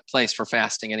to be a place for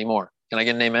fasting anymore. Can I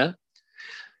get an amen?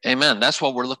 Amen. That's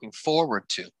what we're looking forward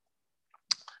to.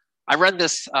 I read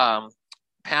this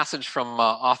passage from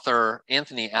author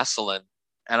Anthony Esolen,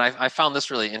 and I found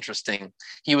this really interesting.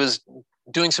 He was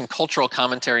doing some cultural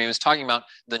commentary. He was talking about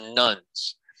the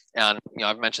nuns. And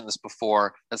I've mentioned this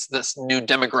before. That's this new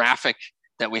demographic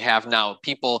that we have now.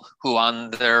 People who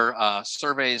on their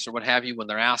surveys or what have you, when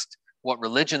they're asked what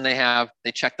religion they have,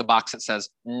 they check the box that says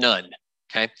none.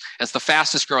 Okay, it's the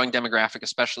fastest growing demographic,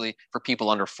 especially for people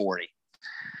under 40.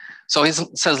 So he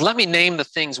says, let me name the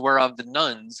things whereof the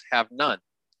nuns have none.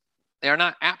 They are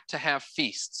not apt to have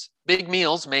feasts, big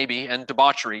meals maybe, and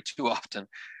debauchery too often,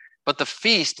 but the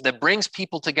feast that brings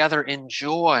people together in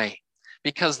joy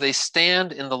because they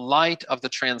stand in the light of the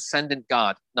transcendent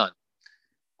God, none.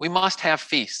 We must have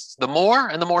feasts. The more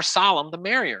and the more solemn, the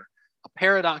merrier, a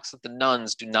paradox that the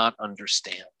nuns do not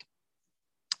understand.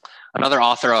 Another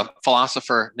author, a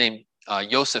philosopher named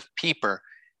Joseph Pieper,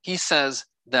 he says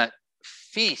that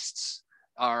feasts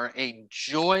are a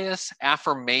joyous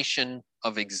affirmation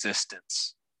of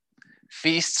existence.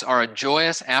 Feasts are a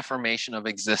joyous affirmation of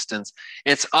existence.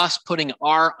 It's us putting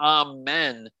our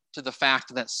amen to the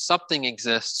fact that something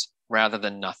exists rather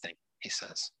than nothing, he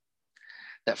says.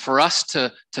 That for us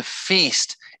to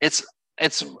feast, it's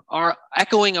our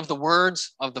echoing of the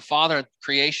words of the Father at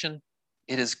creation.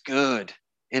 It is good.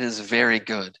 It is very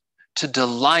good to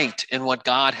delight in what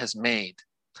God has made.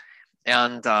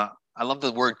 And I love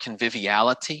the word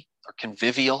conviviality or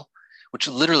convivial, which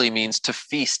literally means to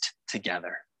feast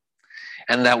together.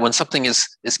 And that when something is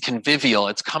convivial,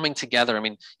 it's coming together. I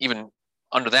mean, even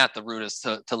under that, the root is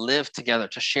to live together,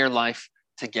 to share life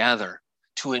together,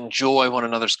 to enjoy one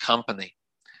another's company.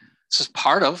 This is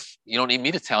part of, you don't need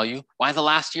me to tell you, why the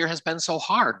last year has been so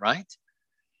hard, right?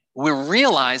 We're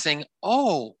realizing,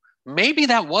 oh, maybe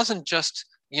that wasn't just,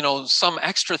 some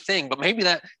extra thing, but maybe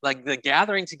that, like, the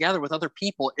gathering together with other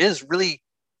people is really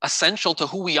essential to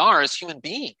who we are as human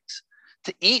beings.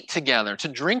 To eat together, to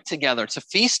drink together, to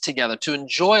feast together, to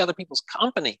enjoy other people's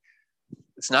company.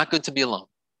 It's not good to be alone.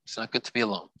 It's not good to be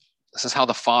alone. This is how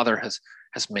the Father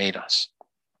has made us.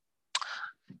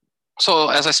 So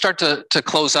as I start to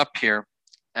close up here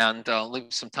and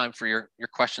leave some time for your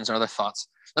questions or other thoughts,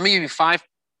 let me give you 5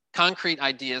 concrete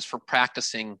ideas for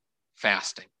practicing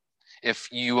fasting. If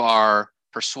you are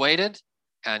persuaded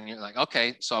and you're like,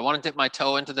 okay, so I want to dip my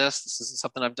toe into this. This isn't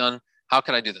something I've done. How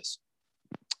could I do this?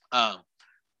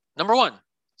 Number 1,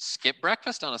 skip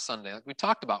breakfast on a Sunday, like we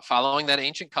talked about, following that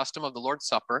ancient custom of the Lord's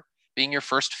Supper being your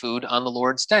first food on the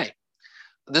Lord's Day.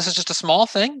 This is just a small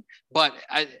thing, but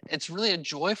it's really a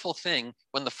joyful thing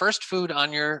when the first food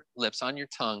on your lips, on your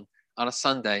tongue, on a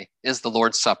Sunday is the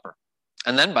Lord's Supper.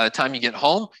 And then by the time you get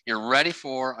home, you're ready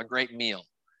for a great meal.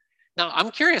 Now,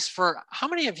 I'm curious, for how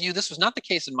many of you, this was not the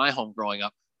case in my home growing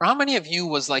up, for how many of you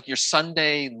was like your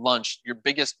Sunday lunch, your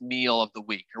biggest meal of the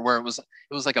week, or where it was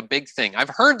like a big thing? I've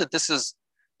heard that this is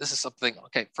something,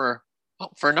 okay, for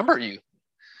a number of you.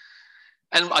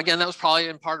 And again, that was probably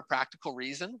in part a practical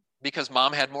reason, because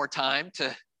mom had more time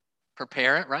to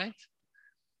prepare it, right?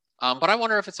 But I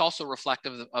wonder if it's also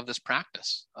reflective of this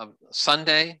practice of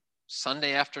Sunday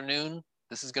afternoon.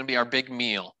 This is going to be our big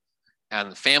meal,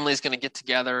 and the family is going to get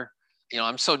together.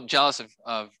 I'm so jealous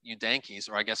of you Dankies,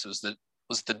 or I guess it was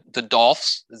the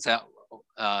Dolphs. Is that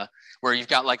where you've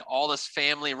got like all this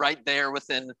family right there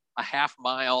within a half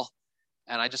mile?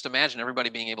 And I just imagine everybody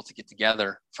being able to get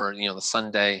together for, the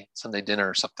Sunday dinner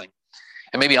or something.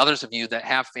 And maybe others of you that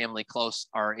have family close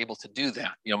are able to do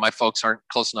that. My folks aren't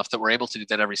close enough that we're able to do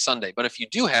that every Sunday. But if you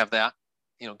do have that,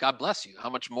 God bless you. How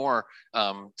much more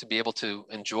to be able to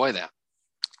enjoy that.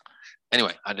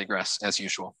 Anyway, I digress as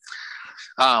usual.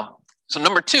 So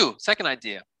number 2, second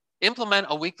idea, implement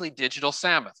a weekly digital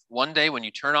Sabbath. One day when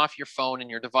you turn off your phone and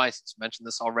your devices. Mentioned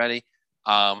this already.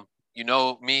 You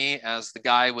know me as the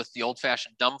guy with the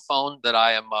old-fashioned dumb phone, that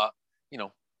I am, a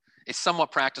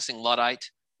somewhat practicing Luddite,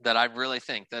 that I really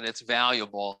think that it's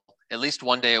valuable at least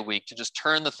one day a week to just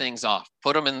turn the things off,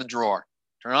 put them in the drawer,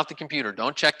 turn off the computer,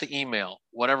 don't check the email,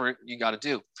 whatever you got to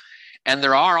do. And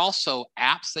there are also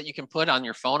apps that you can put on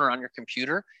your phone or on your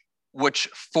computer, which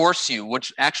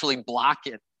actually block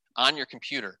it on your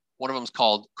computer. One of them is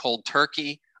called Cold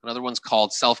Turkey. Another one's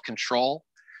called Self-Control,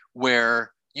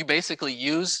 where you basically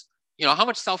use, how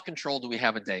much self-control do we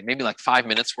have a day? Maybe like 5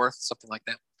 minutes worth, something like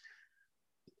that.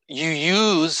 You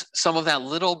use some of that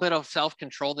little bit of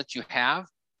self-control that you have,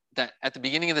 that at the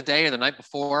beginning of the day or the night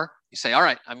before, you say, all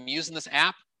right, I'm using this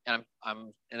app, and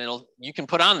you can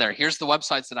put on there, here's the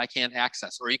websites that I can't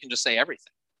access, or you can just say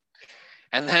everything.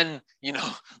 And then,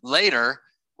 later,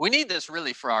 we need this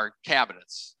really for our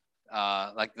cabinets,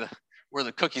 like where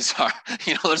the cookies are.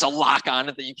 There's a lock on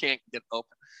it that you can't get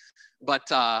open. But,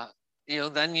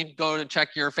 then you go to check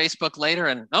your Facebook later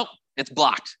and, nope, it's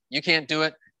blocked. You can't do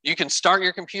it. You can start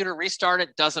your computer, restart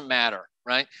it, doesn't matter,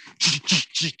 right?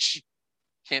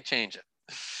 Can't change it.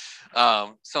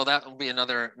 So that will be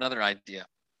another idea.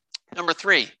 Number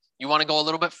 3, you want to go a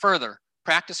little bit further.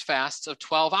 Practice fasts of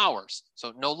 12 hours,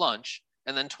 so no lunch,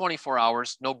 and then 24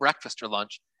 hours, no breakfast or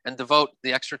lunch, and devote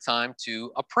the extra time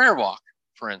to a prayer walk,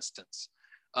 for instance,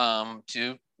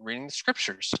 to reading the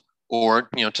scriptures, or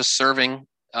to serving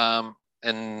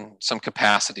in some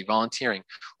capacity, volunteering,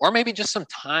 or maybe just some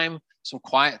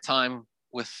quiet time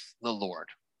with the Lord,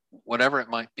 whatever it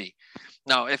might be.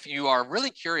 Now, if you are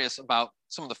really curious about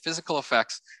some of the physical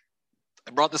effects,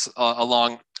 I brought this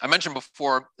along. I mentioned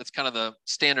before, it's kind of the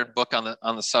standard book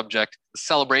on the subject, The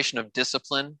Celebration of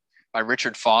Discipline by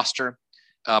Richard Foster,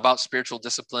 about spiritual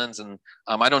disciplines. And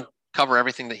I don't cover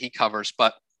everything that he covers,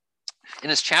 but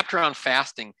in his chapter on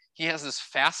fasting, he has this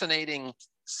fascinating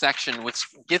section which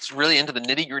gets really into the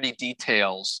nitty-gritty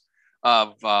details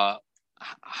of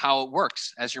how it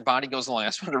works as your body goes along. I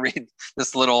just want to read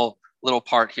this little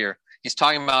part here. He's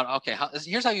talking about, okay,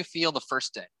 here's how you feel the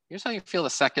first day. Here's how you feel the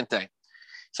second day.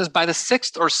 It says, by the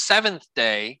 6th or 7th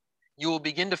day, you will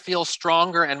begin to feel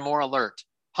stronger and more alert.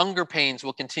 Hunger pains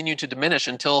will continue to diminish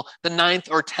until the 9th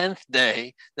or 10th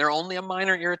day. They're only a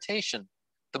minor irritation.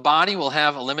 The body will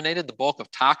have eliminated the bulk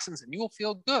of toxins and you will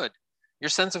feel good. Your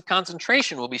sense of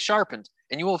concentration will be sharpened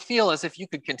and you will feel as if you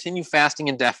could continue fasting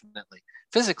indefinitely.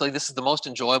 Physically, this is the most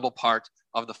enjoyable part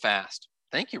of the fast.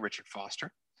 Thank you, Richard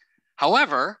Foster.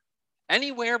 However,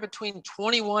 anywhere between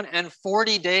 21 and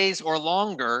 40 days or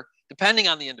longer, depending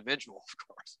on the individual, of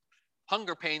course,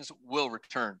 hunger pains will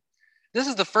return. This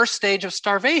is the first stage of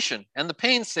starvation, and the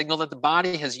pains signal that the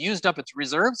body has used up its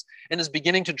reserves and is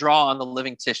beginning to draw on the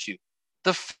living tissue.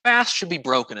 The fast should be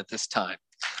broken at this time.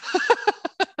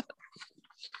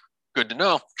 Good to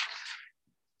know.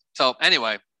 So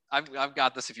anyway, I've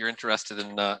got this if you're interested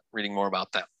in reading more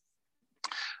about that.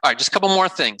 All right, just a couple more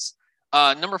things.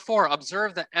 Number 4,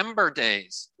 observe the Ember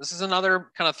Days. This is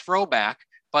another kind of throwback,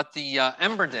 but the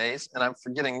Ember Days, and I'm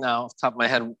forgetting now off the top of my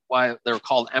head why they're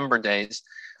called Ember Days,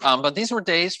 but these were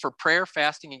days for prayer,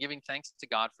 fasting, and giving thanks to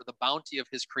God for the bounty of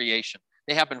his creation.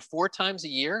 They happen 4 times a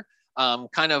year,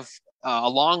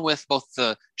 along with both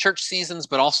the church seasons,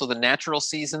 but also the natural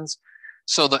seasons.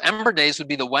 So the Ember Days would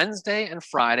be the Wednesday and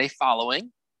Friday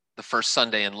following the first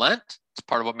Sunday in Lent. It's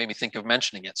part of what made me think of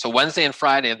mentioning it. So Wednesday and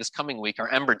Friday of this coming week are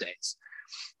Ember Days.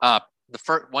 The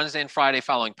first Wednesday and Friday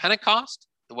following Pentecost,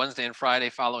 the Wednesday and Friday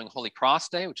following Holy Cross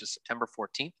Day, which is September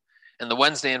 14th, and the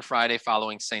Wednesday and Friday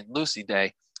following St. Lucy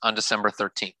Day on December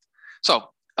 13th. So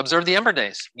observe the Ember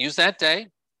Days. Use that day.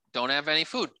 Don't have any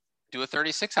food. Do a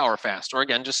 36-hour fast, or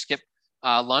again, just skip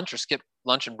lunch or skip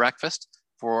lunch and breakfast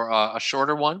for a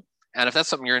shorter one. And if that's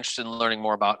something you're interested in learning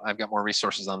more about, I've got more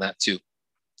resources on that too.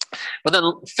 But then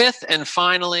 5th and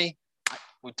finally,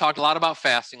 we talked a lot about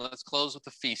fasting. Let's close with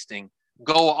the feasting.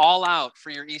 Go all out for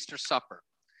your Easter supper.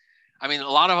 I mean, a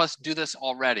lot of us do this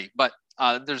already, but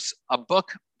there's a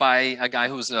book by a guy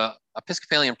who's an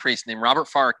Episcopalian priest named Robert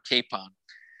Farrar Capon.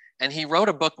 And he wrote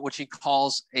a book which he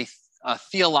calls a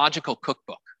theological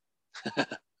cookbook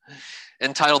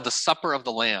entitled The Supper of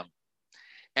the Lamb.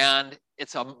 And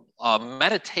it's a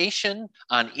meditation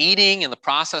on eating and the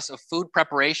process of food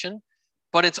preparation,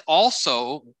 but it's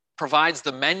also provides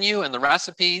the menu and the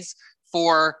recipes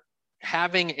for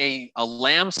having a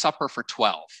lamb supper for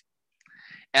 12.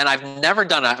 And I've never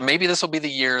done it. Maybe this will be the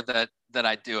year that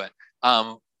I do it.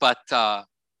 But I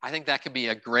think that could be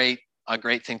a great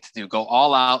thing to do. Go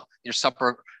all out your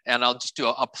supper. And I'll just do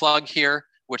a plug here,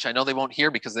 which I know they won't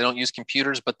hear because they don't use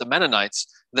computers, but the Mennonites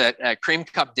that at Cream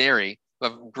Cup Dairy, who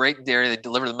have great dairy, they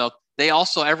deliver the milk. They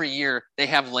also every year they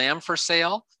have lamb for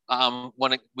sale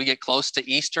when we get close to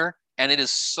Easter, and it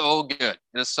is so good.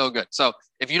 It is so good. So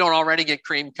if you don't already get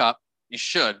Cream Cup, you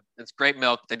should. It's great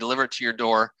milk. They deliver it to your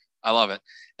door. I love it.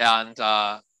 And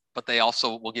but they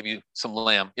also will give you some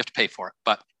lamb. You have to pay for it.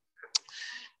 But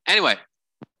anyway,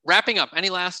 wrapping up. Any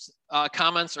last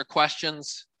comments or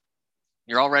questions?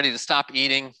 You're all ready to stop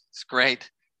eating. It's great.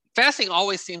 Fasting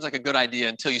always seems like a good idea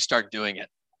until you start doing it.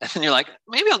 And then you're like,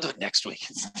 maybe I'll do it next week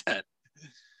instead.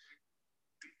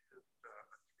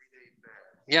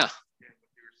 Yeah.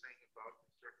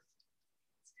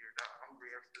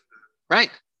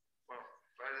 Right.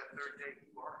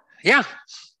 Yeah.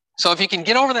 So if you can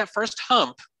get over that first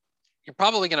hump, you're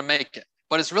probably going to make it.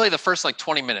 But it's really the first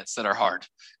 20 minutes that are hard.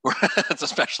 It's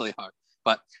especially hard.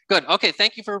 But good. Okay.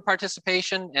 Thank you for your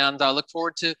participation, and look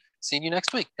forward to seeing you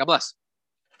next week. God bless.